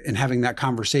in having that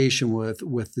conversation with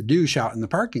the douche out in the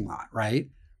parking lot, right?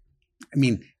 I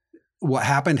mean, what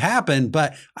happened,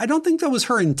 but I don't think that was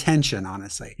her intention,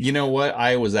 honestly. You know what?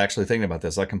 I was actually thinking about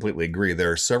this. I completely agree.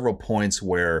 There are several points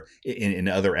where in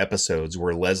other episodes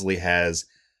where Leslie has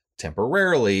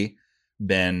temporarily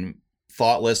been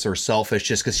thoughtless or selfish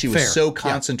just because she was Fair. so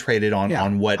concentrated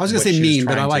on what I was going to what say she was mean,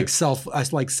 but I trying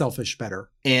to- like selfish better.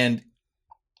 And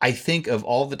I think of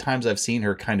all the times I've seen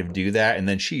her kind of do that, and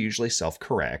then she usually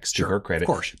self-corrects, to her credit. Of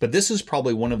course. But this is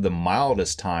probably one of the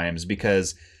mildest times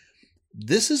because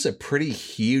this is a pretty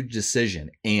huge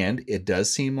decision, and it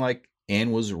does seem like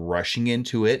Anne was rushing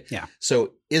into it. Yeah.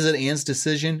 So is it Anne's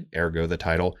decision? Ergo the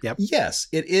title. Yep. Yes,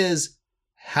 it is.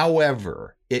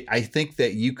 However, I think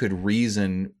that you could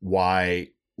reason why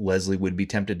Leslie would be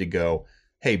tempted to go,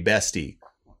 hey, bestie,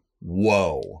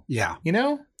 whoa. Yeah. You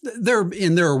know?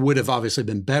 There would have obviously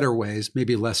been better ways,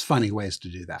 maybe less funny ways to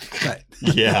do that. But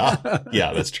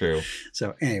Yeah, that's true.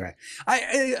 So anyway,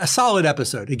 a solid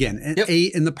episode. Again, an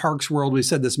 8 in the Parks world. We've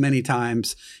said this many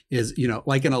times is,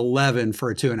 like an 11 for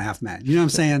a 2.5 Men. You know what I'm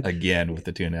saying? Again with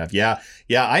the 2.5.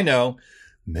 Yeah, I know.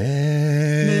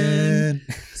 Man.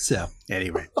 So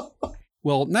anyway.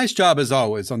 Well, nice job as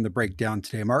always on the breakdown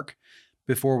today, Mark.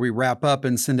 Before we wrap up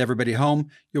and send everybody home,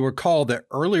 you'll recall that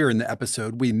earlier in the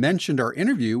episode, we mentioned our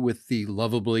interview with the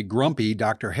lovably grumpy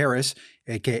Dr. Harris,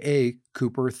 a.k.a.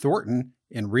 Cooper Thornton,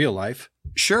 in real life.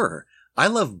 Sure. I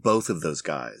love both of those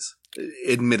guys,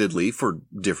 admittedly for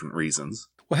different reasons.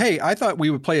 Well, hey, I thought we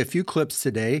would play a few clips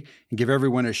today and give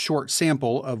everyone a short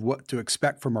sample of what to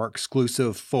expect from our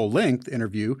exclusive full-length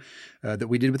interview that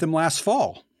we did with him last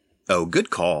fall. Oh, good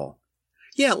call.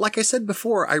 Yeah, like I said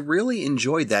before, I really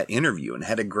enjoyed that interview and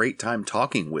had a great time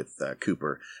talking with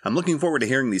Cooper. I'm looking forward to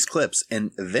hearing these clips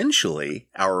and eventually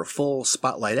our full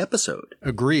Spotlight episode.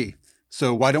 Agree.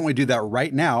 So why don't we do that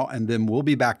right now, and then we'll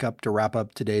be back up to wrap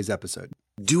up today's episode.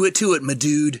 Do it to it, my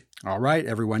dude. All right,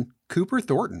 everyone. Cooper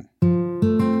Thornton.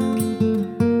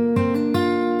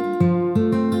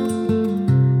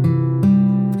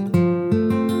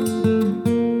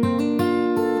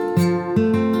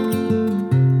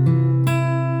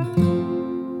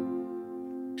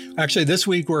 Actually, this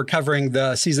week we're covering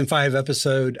the season 5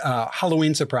 episode,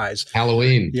 Halloween Surprise.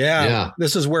 Halloween. Yeah.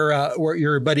 This is where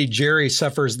your buddy Jerry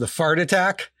suffers the fart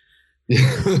attack.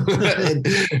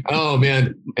 Oh,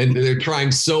 man. And they're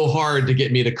trying so hard to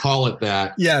get me to call it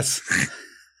that. Yes.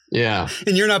 Yeah.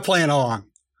 And you're not playing along.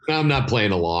 I'm not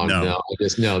playing along. No.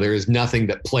 There is nothing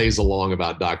that plays along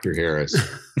about Dr. Harris.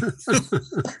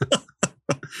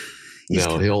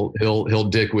 No, he'll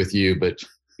dick with you, but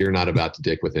you're not about to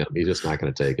dick with him. He's just not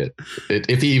going to take it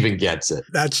if he even gets it.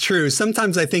 That's true.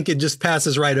 Sometimes I think it just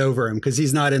passes right over him because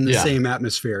he's not in the same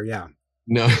atmosphere. Yeah.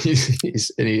 No,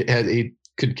 he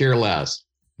could care less.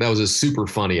 That was a super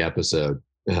funny episode.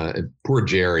 Poor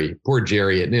Jerry,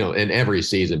 in every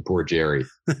season, poor Jerry.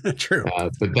 True.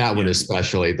 But that one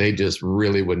especially, they just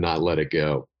really would not let it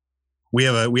go. We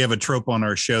have a trope on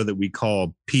our show that we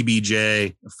call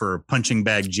PBJ for punching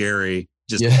bag Jerry.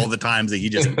 All the times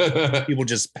that people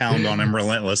just pound on him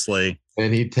relentlessly.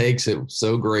 And he takes it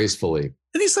so gracefully.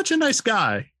 And he's such a nice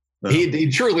guy.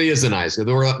 He truly is a nice guy.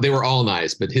 They were all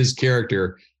nice, but his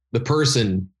character, the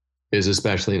person is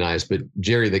especially nice, but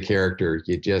Jerry, the character,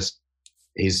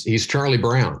 he's Charlie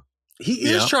Brown. He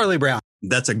is Charlie Brown.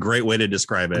 That's a great way to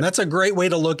describe it. And that's a great way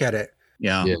to look at it.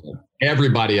 Yeah.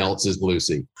 Everybody else is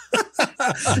Lucy.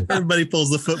 Everybody pulls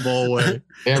the football away.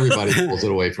 Everybody pulls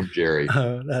it away from Jerry.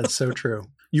 That's so true.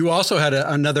 You also had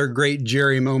another great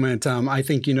Jerry moment. I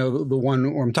think, the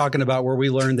one where I'm talking about where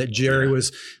we learned that Jerry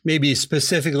was maybe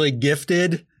specifically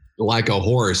gifted. Like a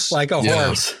horse.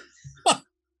 Horse.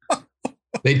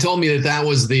 They told me that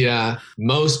was the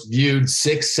most viewed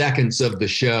 6 seconds of the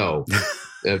show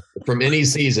from any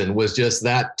season was just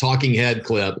that talking head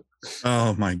clip.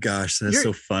 Oh my gosh, that's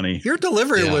so funny. Your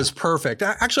delivery was perfect.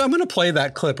 Actually, I'm going to play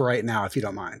that clip right now, if you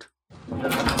don't mind.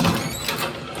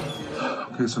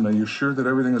 Okay, so now you're sure that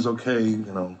everything is okay,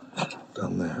 down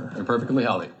there? They're perfectly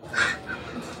healthy.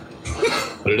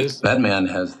 But it is? That man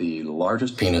has the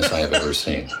largest penis I have ever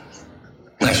seen.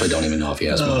 Actually, I don't even know if he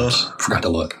has boobs. Forgot to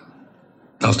look.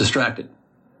 I was distracted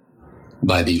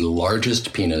by the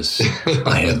largest penis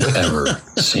I have ever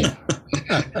seen.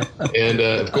 And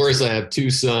of course, I have 2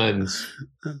 sons,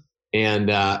 and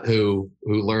who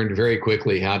learned very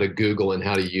quickly how to Google and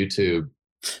how to YouTube.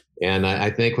 And I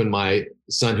think when my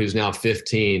son, who's now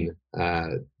 15,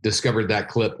 discovered that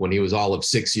clip when he was all of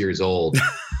 6 years old,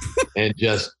 and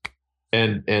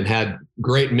had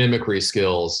great mimicry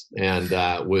skills, and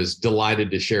was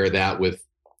delighted to share that with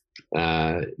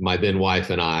my then wife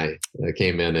and I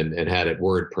came in and had it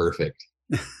word perfect.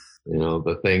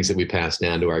 The things that we pass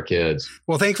down to our kids.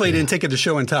 Well, thankfully, you didn't take it to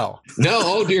show and tell. No.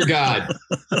 Oh, dear God.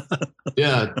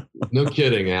 Yeah. No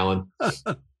kidding, Alan.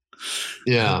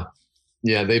 Yeah.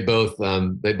 Yeah. They both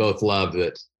love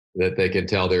that they can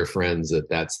tell their friends that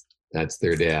that's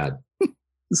their dad.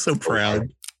 So proud.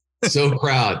 So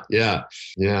proud. Yeah.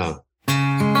 Yeah.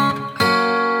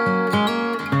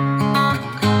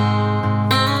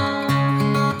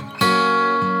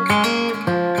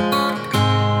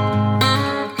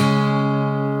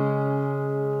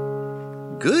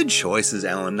 Good choices,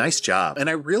 Alan. Nice job. And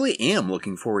I really am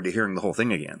looking forward to hearing the whole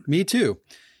thing again. Me too.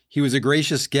 He was a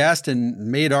gracious guest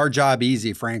and made our job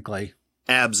easy, frankly.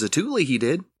 Absolutely, he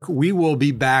did. We will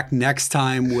be back next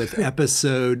time with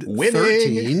episode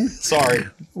 13. Sorry.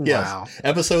 Wow. Yes.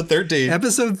 Episode 13.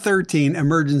 Episode 13,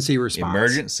 Emergency Response.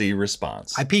 Emergency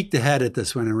Response. I peeked ahead at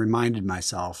this one and reminded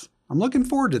myself, I'm looking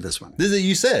forward to this one.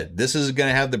 You said this is going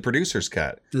to have the producer's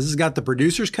cut. This has got the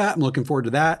producer's cut. I'm looking forward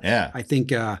to that. Yeah. I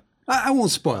think I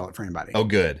won't spoil it for anybody. Oh,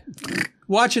 good.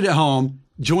 Watch it at home.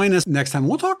 Join us next time.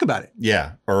 We'll talk about it.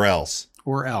 Yeah, or else.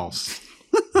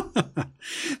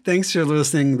 Thanks for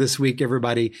listening this week,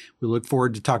 everybody. We look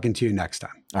forward to talking to you next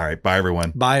time. All right. Bye,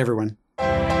 everyone. Bye, everyone.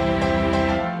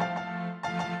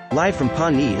 Live from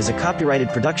Pawnee is a copyrighted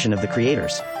production of the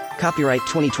creators. Copyright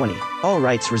 2020. All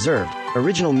rights reserved.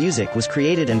 Original music was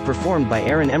created and performed by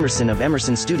Aaron Emerson of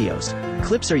Emerson Studios.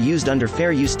 Clips are used under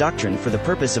fair use doctrine for the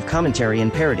purpose of commentary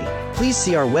and parody. Please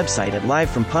see our website at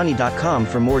livefrompawnee.com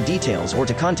for more details or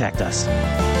to contact us.